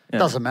 maybe. Okay. Yeah.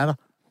 Doesn't matter.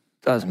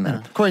 Doesn't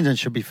matter. Queensland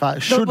should be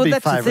That's favourites.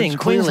 the thing. Clearly.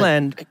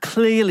 Queensland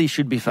clearly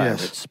should be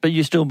favourites, but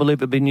you still believe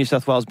it'd be New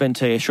South Wales. Ben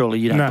T, surely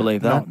you don't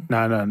believe that.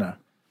 No.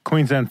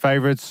 Queensland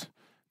favourites.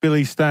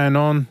 Billy staying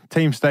on.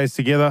 Team stays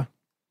together.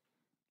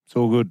 It's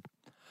all good.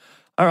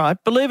 All right.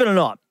 Believe it or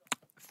not,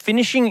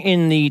 finishing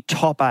in the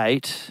top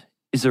 8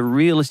 is a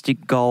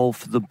realistic goal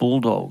for the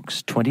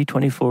Bulldogs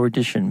 2024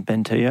 edition.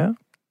 Ben Teo?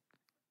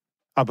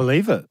 I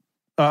believe it.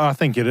 I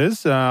think it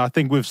is. I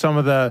think with some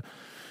of the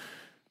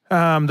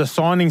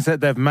signings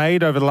that they've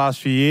made over the last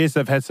few years,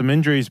 they've had some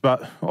injuries,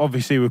 but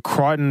obviously with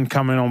Crichton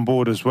coming on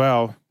board as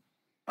well,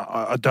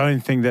 I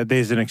don't think that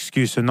there's an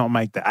excuse to not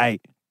make the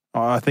 8.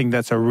 I think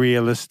that's a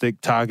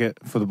realistic target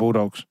for the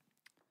Bulldogs.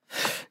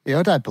 Yeah,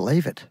 I don't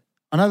believe it.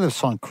 I know they've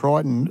signed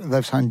Crichton.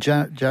 They've signed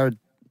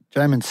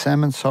Jamin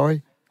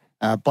Salmon,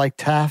 Blake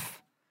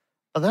Taff.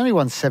 But they only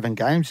won 7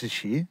 games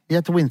this year. You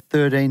had to win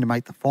 13 to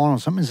make the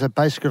finals. That means they've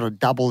basically got to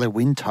double their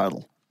win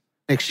total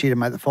next year to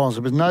make the finals.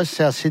 There was no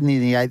South Sydney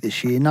in the 8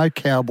 this year, no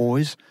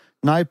Cowboys,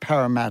 no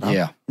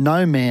Parramatta,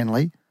 no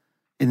Manly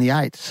in the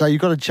 8. So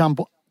you've got to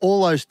jump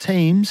all those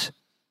teams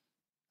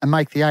and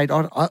make the 8.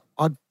 I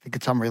think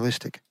it's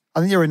unrealistic. I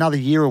think you're another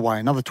year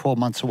away, another 12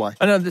 months away.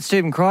 I know that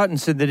Stephen Crichton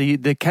said that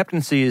the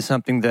captaincy is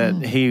something that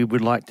he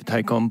would like to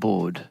take on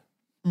board.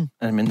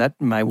 I mean, that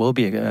may well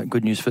be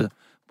good news for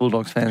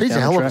Bulldogs fans. He's down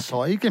a hell the of a track.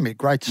 sign. He's going to be a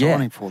great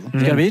signing for them.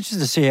 It's going to be interesting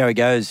to see how he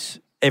goes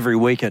every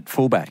week at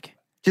fullback.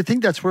 Do you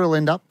think that's where he'll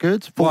end up,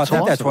 Gertz? Well, I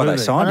think that's why they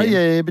signed him.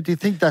 Yeah, but do you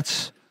think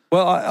that's...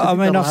 Well, I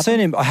mean, I've seen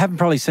happen? him. I haven't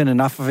probably seen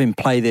enough of him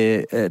play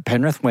there at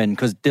Penrith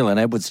because Dylan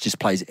Edwards just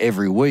plays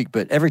every week.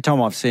 But every time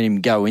I've seen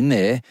him go in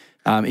there,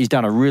 he's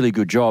done a really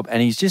good job.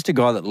 And he's just a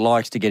guy that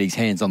likes to get his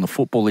hands on the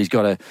football.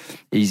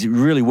 He's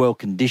really well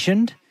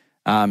conditioned.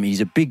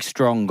 He's a big,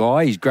 strong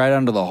guy. He's great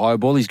under the high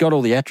ball. He's got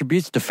all the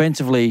attributes.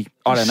 Defensively,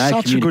 I don't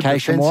know,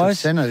 communication-wise.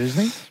 Centre,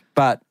 isn't he?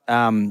 But,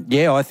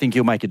 I think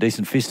he'll make a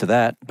decent fist of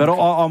that. But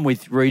I'm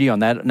with Reedy on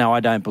that. No, I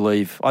don't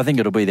believe. I think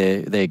it'll be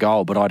their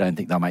goal, but I don't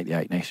think they'll make the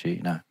 8 next year,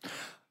 no.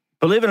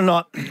 Believe it or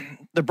not,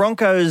 the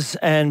Broncos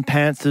and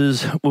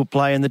Panthers will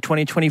play in the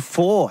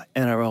 2024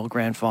 NRL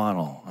Grand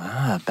Final.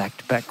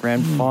 Back-to-back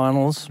Grand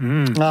Finals.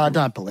 No, I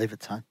don't believe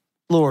it, Tone.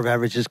 Law of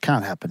averages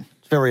can't happen.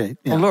 It's very,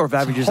 law of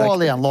averages,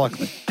 highly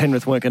unlikely.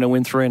 Penrith weren't going to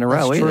win 3 in a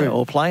row either,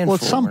 or playing Well,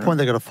 at 4 some point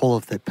they've got to fall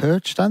off their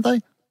perch, don't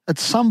they? At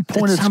some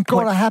point it's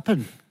got to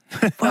happen.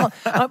 Well,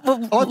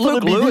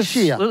 Luke Lewis, this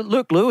year.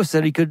 Luke Lewis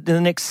said he could in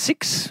the next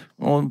 6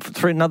 or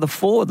 3, another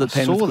 4 that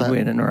Penrith could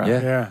win in a row.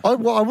 Yeah. I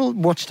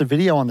watched a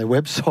video on their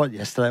website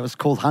yesterday. It was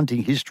called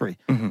Hunting History.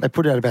 They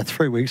put it out about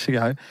 3 weeks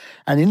ago.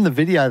 And in the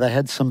video, they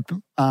had some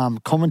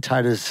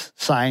commentators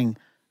saying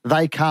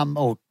they can't,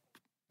 or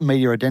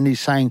media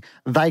identities saying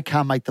they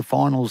can't make the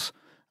finals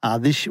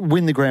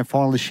win the grand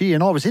final this year.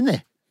 And I was in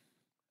there.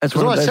 That's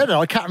what I said it.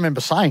 I can't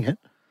remember saying it.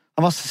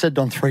 I must have said it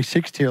on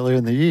 360 earlier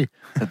in the year.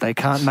 That they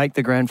can't make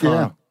the grand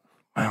final.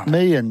 Yeah. Wow.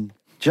 Me and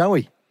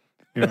Joey.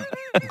 Yeah.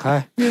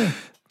 Okay. Yeah.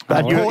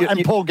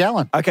 And Paul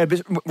Gallen. Okay,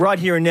 but right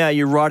here and now,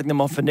 you're writing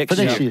them off for next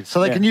year. So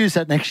they can use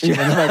that next year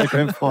when they make the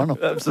grand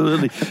final.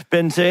 Absolutely.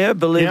 Ben Teo,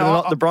 believe it or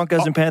not, the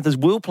Broncos and Panthers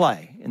will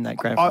play in that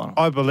grand final.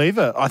 I believe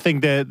it. I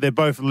think they're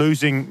both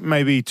losing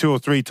maybe 2 or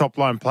 3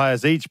 top-line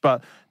players each,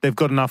 but they've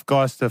got enough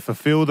guys to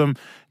fulfill them,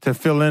 to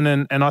fill in,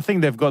 and I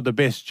think they've got the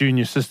best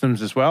junior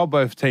systems as well,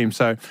 both teams.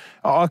 So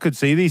I could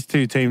see these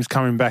 2 teams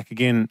coming back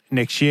again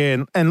next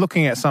year. And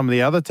looking at some of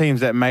the other teams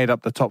that made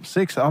up the top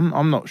 6,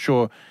 I'm not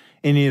sure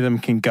any of them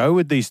can go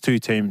with these 2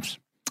 teams.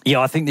 Yeah,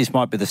 I think this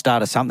might be the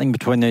start of something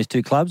between these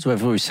 2 clubs.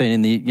 We've seen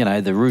in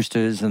the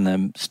Roosters and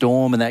the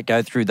Storm and that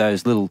go through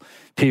those little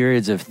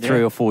periods of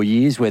 3 or 4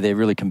 years where they're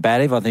really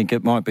combative. I think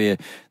it might be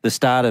the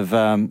start of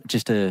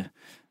just a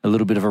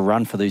little bit of a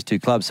run for these 2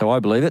 clubs. So I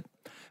believe it.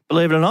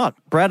 Believe it or not,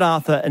 Brad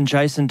Arthur and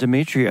Jason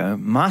Demetrio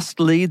must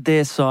lead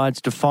their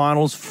sides to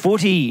finals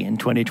footy in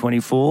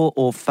 2024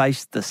 or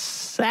face the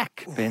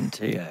sack, Ben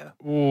Teo.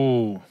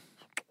 Ooh.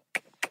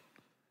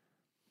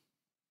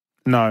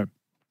 No,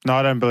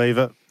 I don't believe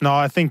it. No,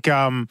 I think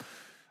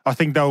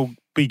they'll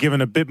be given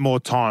a bit more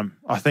time.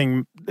 I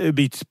think it'd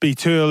be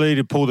too early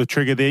to pull the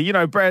trigger there. You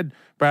know, Brad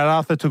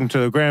Arthur took him to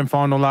the grand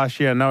final last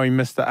year. I know he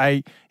missed the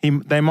 8.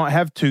 They might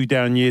have 2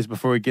 down years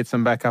before he gets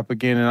them back up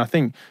again. And I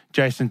think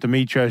Jason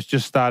Demetrio is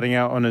just starting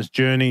out on his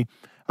journey.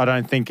 I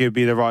don't think it'd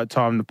be the right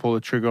time to pull the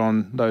trigger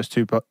on those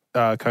 2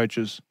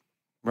 coaches.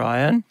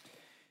 Ryan?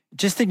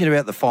 Just thinking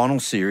about the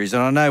final series,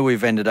 and I know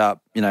we've ended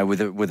up,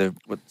 with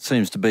what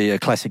seems to be a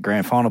classic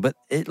grand final, but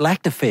it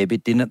lacked a fair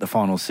bit, didn't it, the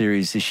final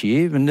series this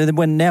year? And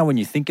when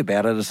you think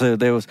about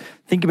it,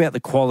 think about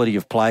the quality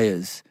of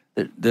players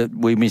that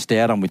we missed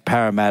out on with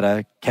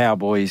Parramatta,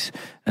 Cowboys,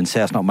 and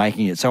South not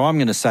making it. So I'm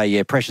going to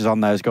say, pressure's on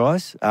those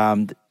guys.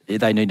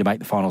 They need to make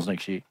the finals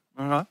next year.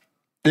 All right.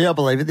 Yeah, I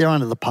believe it. They're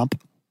under the pump,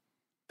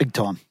 big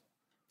time,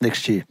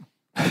 next year.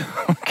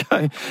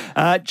 Okay.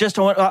 I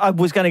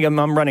was going to go,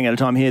 I'm running out of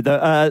time here,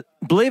 though.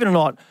 Believe it or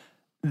not,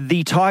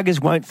 the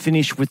Tigers won't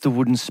finish with the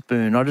wooden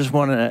spoon. I just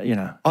want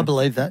to, I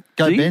believe that.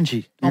 Go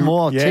Benji. I'm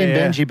all team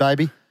Benji,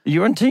 baby.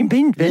 You're on team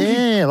Benji?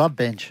 Yeah, I love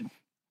Benj.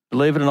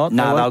 Believe it or not.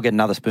 No, they'll get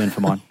another spoon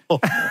for mine.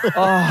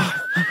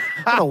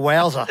 What a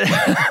wowzer.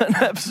 An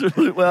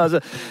absolute wowzer.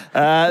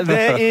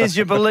 There is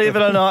your Believe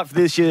It or Not for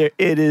this year.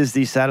 It is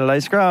the Saturday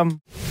Scrum.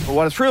 Well,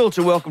 what a thrill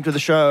to welcome to the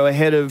show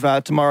ahead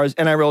of tomorrow's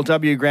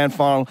NRLW Grand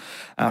Final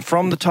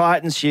from the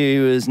Titans. She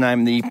was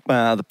named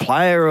the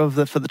player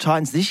for the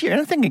Titans this year,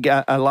 and I think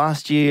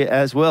last year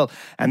as well.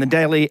 And the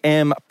Daily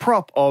M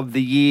Prop of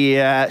the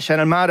Year.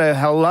 Shannon Mardo,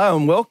 hello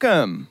and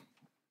welcome.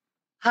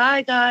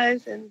 Hi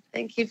guys, and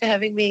thank you for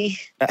having me.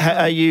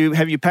 Have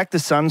you packed the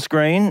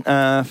sunscreen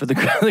for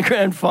the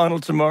grand final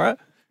tomorrow?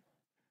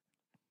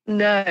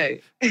 No,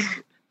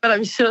 but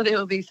I'm sure there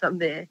will be some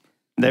there.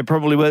 There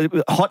probably will.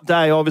 Hot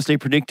day obviously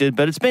predicted,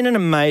 but it's been an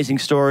amazing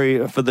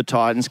story for the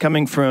Titans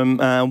coming from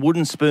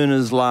wooden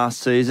spooners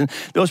last season.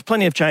 There was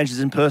plenty of changes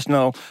in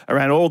personnel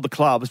around all the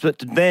clubs, but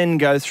to then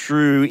go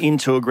through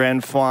into a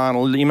grand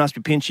final, you must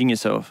be pinching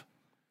yourself.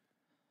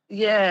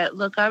 Yeah,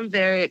 look, I'm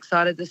very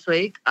excited this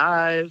week.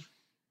 I've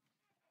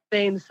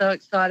been so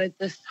excited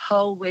this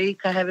whole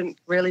week. I haven't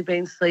really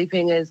been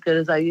sleeping as good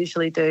as I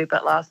usually do,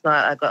 but last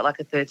night I got like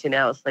a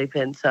 13-hour sleep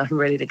in, so I'm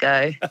ready to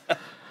go.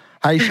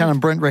 Hey, Shannon,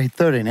 Brent Reid,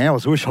 13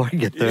 hours. I wish I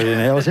could get 13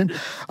 hours in.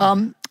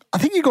 I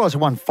think you guys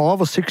have won 5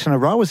 or 6 in a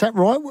row. Is that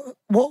right?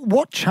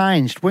 What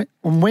changed?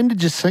 When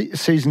did your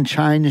season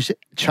change?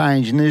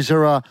 And is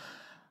there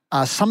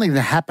something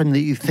that happened that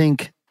you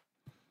think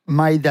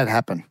made that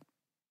happen?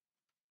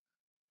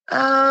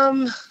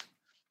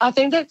 I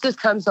think that just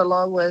comes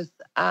along with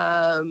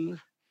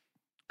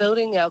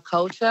building our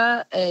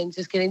culture and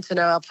just getting to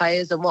know our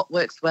players and what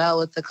works well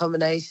with the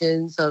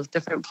combinations of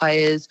different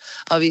players.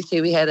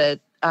 Obviously, we had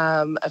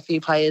a few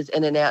players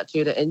in and out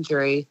due to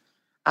injury,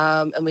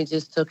 and we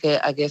just took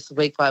it, I guess,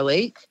 week by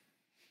week.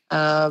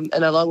 And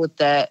along with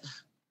that,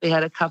 we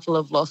had a couple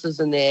of losses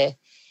in there,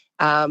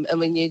 and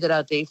we knew that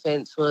our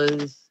defence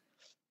was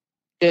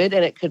good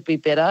and it could be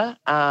better.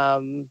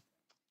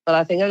 But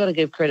I think I've got to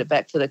give credit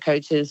back to the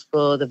coaches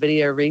for the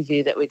video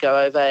review that we go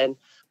over and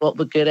what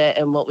we're good at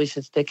and what we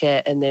should stick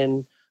at, and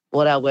then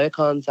what our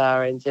work-ons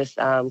are, and just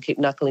keep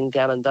knuckling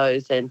down on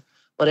those. And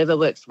whatever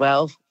works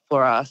well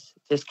for us,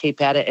 just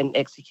keep at it and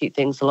execute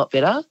things a lot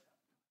better.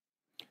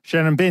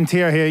 Shannon, Ben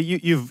Teo here.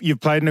 You've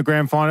played in a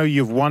grand final.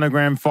 You've won a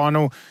grand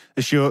final.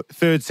 It's your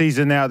third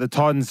season now at the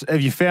Titans.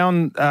 Have you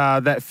found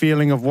that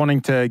feeling of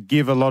wanting to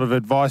give a lot of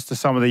advice to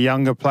some of the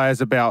younger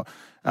players about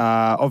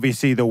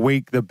obviously the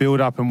week, the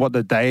build-up, and what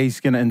the day is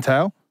going to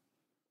entail?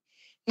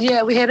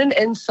 Yeah, we had an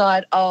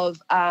insight of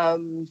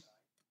Boothie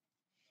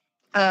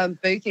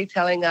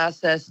telling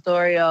us a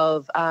story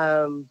of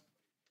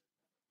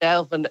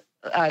Dale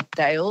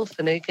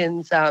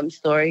Finucane's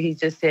story. He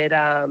just said,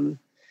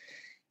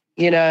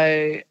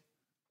 the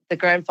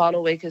grand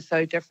final week is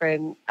so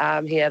different.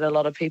 He had a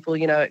lot of people,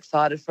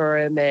 excited for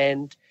him,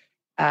 and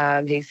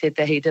he said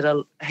that he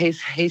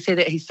said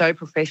that he's so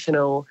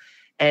professional,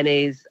 and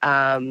he's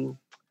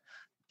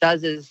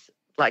does his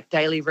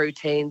daily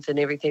routines and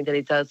everything that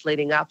he does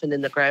leading up, and then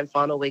the grand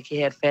final week he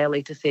had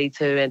family to see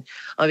too, and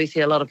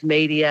obviously a lot of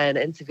media and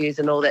interviews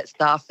and all that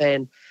stuff,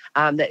 and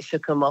that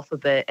shook him off a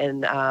bit.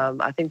 And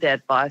I think the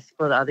advice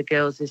for the other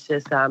girls is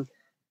just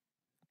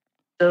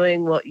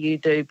doing what you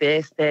do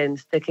best and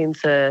sticking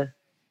to,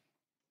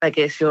 I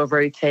guess, your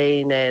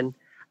routine, and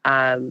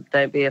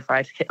don't be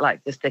afraid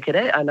to stick at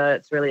it. I know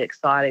it's really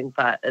exciting,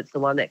 but it's the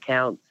one that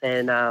counts,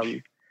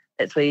 and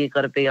it's where you've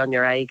got to be on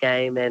your A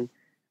game, and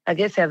I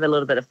guess have a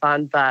little bit of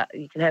fun, but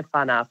you can have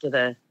fun after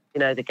the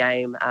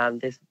game.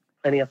 There's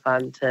plenty of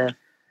fun to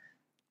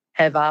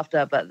have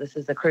after, but this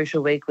is a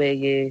crucial week where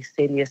you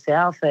see to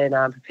yourself and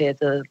prepare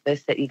the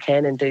best that you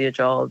can and do your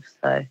job.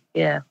 So,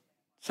 yeah.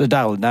 So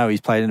Dale, no,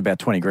 he's played in about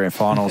 20 grand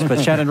finals. But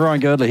Shannon,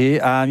 Ryan Girdler here.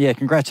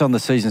 Congrats on the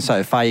season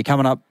so far. You're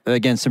coming up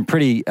against some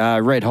pretty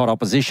red-hot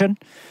opposition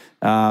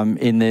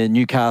in the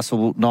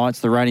Newcastle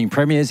Knights, the reigning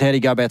premiers. How do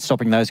you go about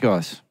stopping those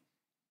guys?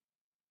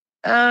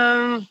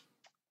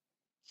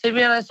 To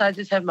be honest, I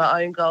just have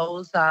my own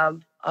goals.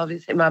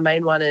 Obviously, my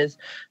main one is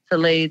to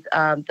lead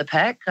the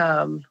pack.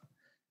 I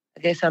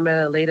guess I'm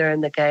a leader in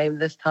the game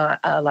this time,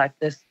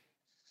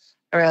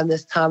 around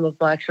this time of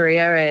my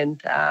career, and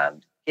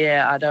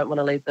I don't want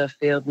to leave the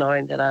field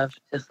knowing that I've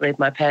just led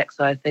my pack.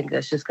 So I think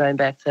it's just going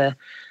back to,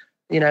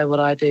 what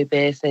I do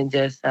best, and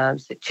just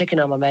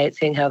checking on my mates,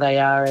 seeing how they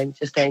are, and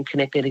just staying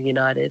connected and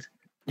united.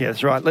 Yeah,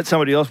 that's right. Let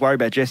somebody else worry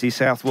about Jesse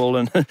Southwell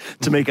and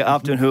Tamika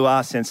Upton, who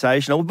are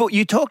sensational. But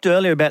you talked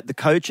earlier about the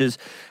coaches.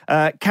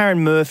 Karen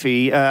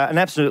Murphy, an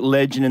absolute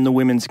legend in the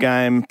women's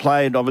game,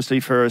 played obviously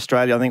for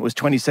Australia. I think it was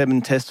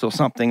 27 tests or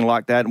something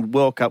like that, and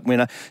World Cup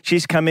winner.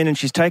 She's come in and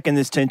she's taken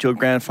this team to a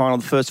grand final,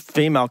 the first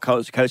female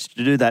coach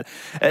to do that.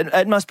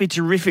 It must be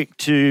terrific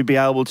to be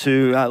able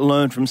to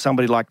learn from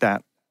somebody like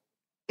that.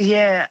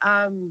 Yeah,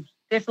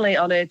 definitely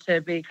honoured to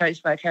be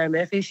coached by Karen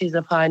Murphy. She's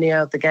a pioneer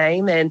of the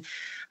game, and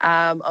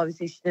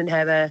obviously she didn't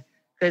have a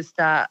good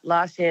start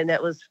last year, and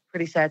that was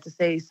pretty sad to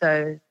see.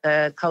 So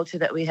the culture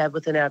that we have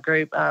within our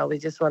group, we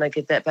just want to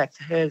get that back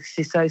to her.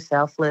 She's so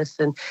selfless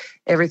and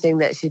everything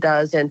that she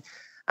does, and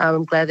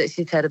I'm glad that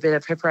she's had a bit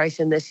of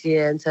preparation this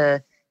year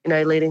into,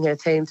 leading her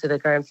team to the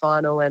grand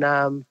final,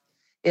 and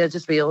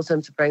just be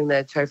awesome to bring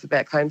the trophy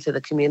back home to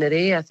the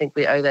community. I think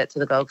we owe that to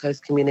the Gold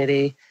Coast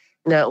community,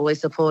 always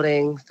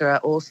supporting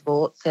throughout all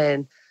sports,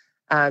 and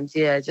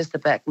just to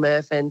back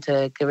Murph and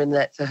to giving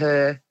that to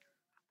her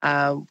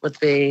would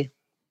be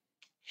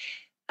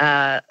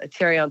a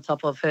cherry on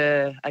top of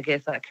her, I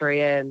guess,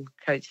 career and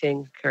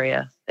coaching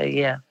career. So,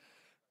 yeah.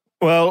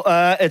 Well,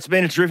 it's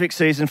been a terrific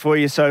season for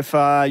you so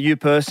far, you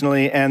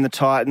personally and the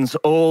Titans.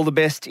 All the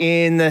best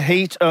in the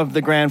heat of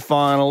the grand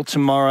final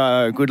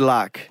tomorrow. Good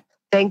luck.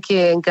 Thank you,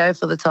 and go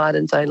for the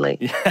Titans only.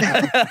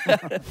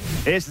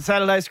 It's the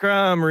Saturday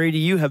Scrum. Reedy,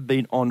 you have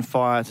been on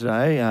fire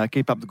today.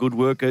 Keep up the good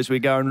work as we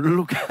go and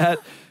look at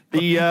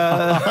the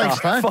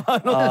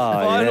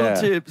final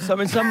tips. I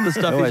mean, some of the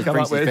stuff he's come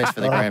up with. Best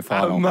for the grand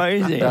final.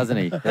 Amazing. Doesn't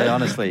he? Yeah,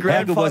 honestly.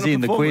 How good was he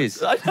in the quiz?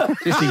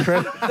 Just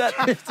incredible.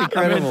 Just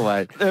incredible,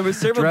 mate. There were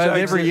several jokes.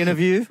 Every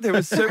interview. There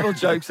were several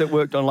jokes that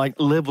worked on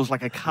levels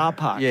like a car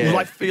park. Yeah. It was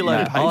like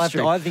phyllo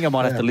pastry. I think I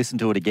might have to listen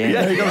to it again.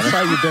 Yeah, you've got to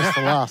save your best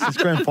for last. It's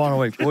grand final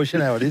week, boys. You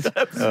know how it is.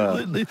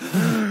 Absolutely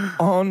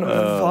on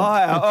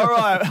fire. All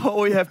right,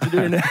 all we have to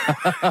do now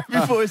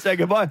before we say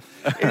goodbye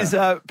is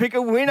pick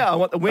a winner. I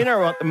want the winner.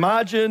 I want the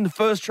margin, the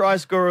first try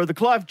scorer, the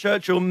Clive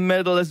Churchill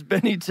medalist,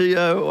 Benny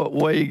Teo.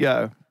 Where you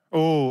go?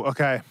 Oh,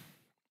 okay.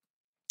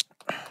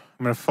 I'm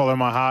going to follow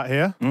my heart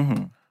here.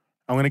 Mm-hmm.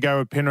 I'm going to go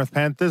with Penrith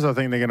Panthers. I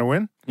think they're going to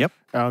win. Yep.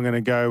 I'm going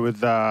to go with...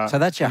 so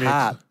that's your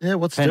heart. Yeah,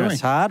 what's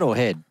Penrith's doing? heart or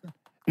head?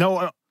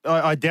 No,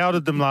 I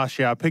doubted them last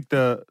year. I picked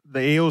the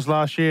Eels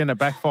last year and it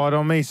backfired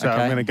on me, so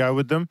I'm going to go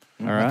with them.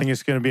 All right. I think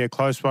it's going to be a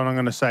close one. I'm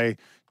going to say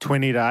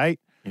 20-8.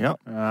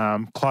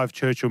 Yep. Clive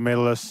Churchill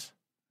medalist,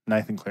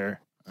 Nathan Cleary.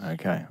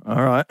 Okay.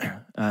 All right.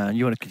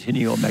 You want to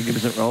continue your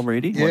magnificent role,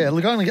 Reedy? Yeah,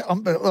 look, I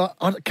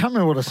can't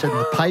remember what I said in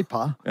the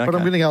paper, but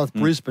I'm going to go with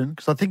Brisbane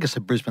because I think I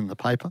said Brisbane in the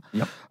paper.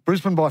 Yep.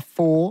 Brisbane by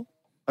 4.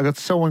 I got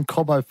Selwyn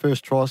Cobbo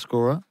first try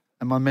scorer,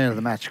 and my man of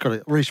the match got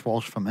it. Reece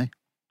Walsh for me.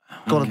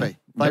 Got to be.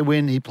 They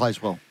win. He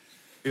plays well.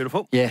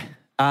 Beautiful. Yeah.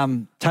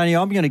 Tony,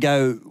 I'm going to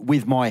go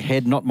with my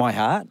head, not my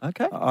heart.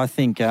 Okay. I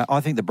think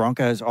the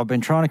Broncos. I've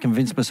been trying to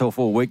convince myself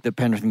all week that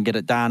Penrith can get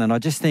it done, and I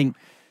just think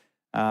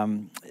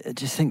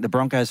the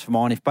Broncos for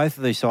mine. If both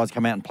of these sides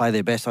come out and play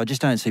their best, I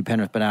just don't see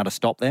Penrith being able to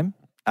stop them.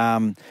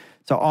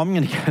 So I'm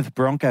going to go the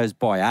Broncos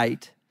by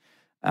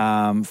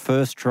 8.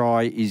 First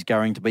try is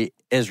going to be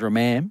Ezra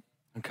Mam.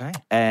 Okay.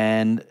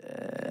 And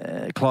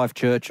Clive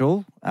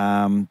Churchill,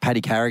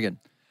 Paddy Carrigan.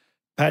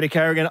 Paddy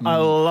Carrigan, I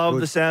love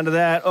the sound of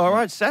that. All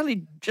right,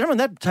 sadly, gentlemen,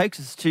 that takes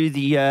us to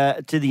the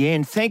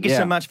end. Thank you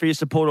so much for your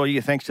support. All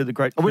your thanks to the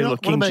great people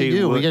of King What about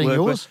you? Are we getting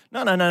yours?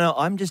 No.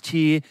 I'm just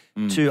here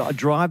to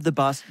drive the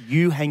bus.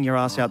 You hang your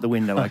ass out the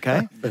window,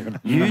 okay?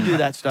 You do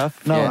that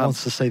stuff. No one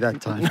wants to see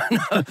that, Tony.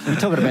 We're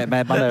talking about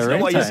Mad Monday That's not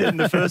already. what you said in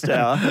the first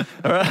hour.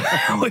 All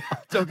right, we're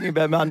talking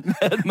about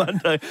Mad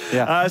Monday.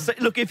 Yeah. So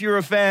look, if you're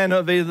a fan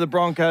of either the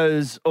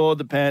Broncos or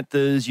the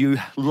Panthers, you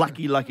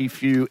lucky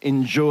few,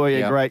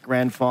 enjoy a great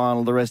grand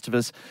final. The rest of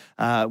us,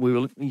 we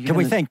will. Can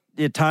we thank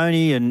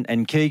Tony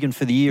and Keegan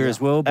for the year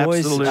as well,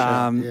 boys?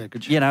 Absolutely.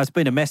 Good job. It's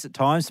been a mess at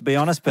times, to be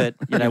honest, but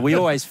we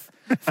always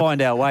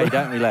find our way,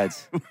 don't we,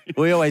 lads?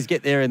 We always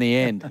get there in the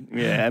end.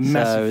 Yeah, So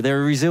massive.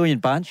 they're a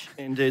resilient bunch.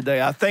 Indeed, they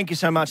are. Thank you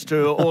so much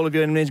to all of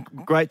you, and it's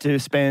great to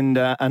spend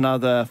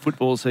another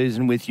football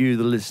season with you,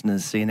 the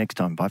listeners. See you next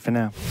time. Bye for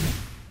now.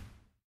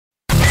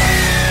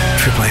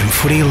 Triple M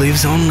Footy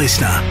lives on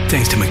Listener,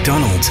 thanks to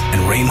McDonald's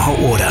and Ream Hot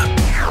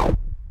Water.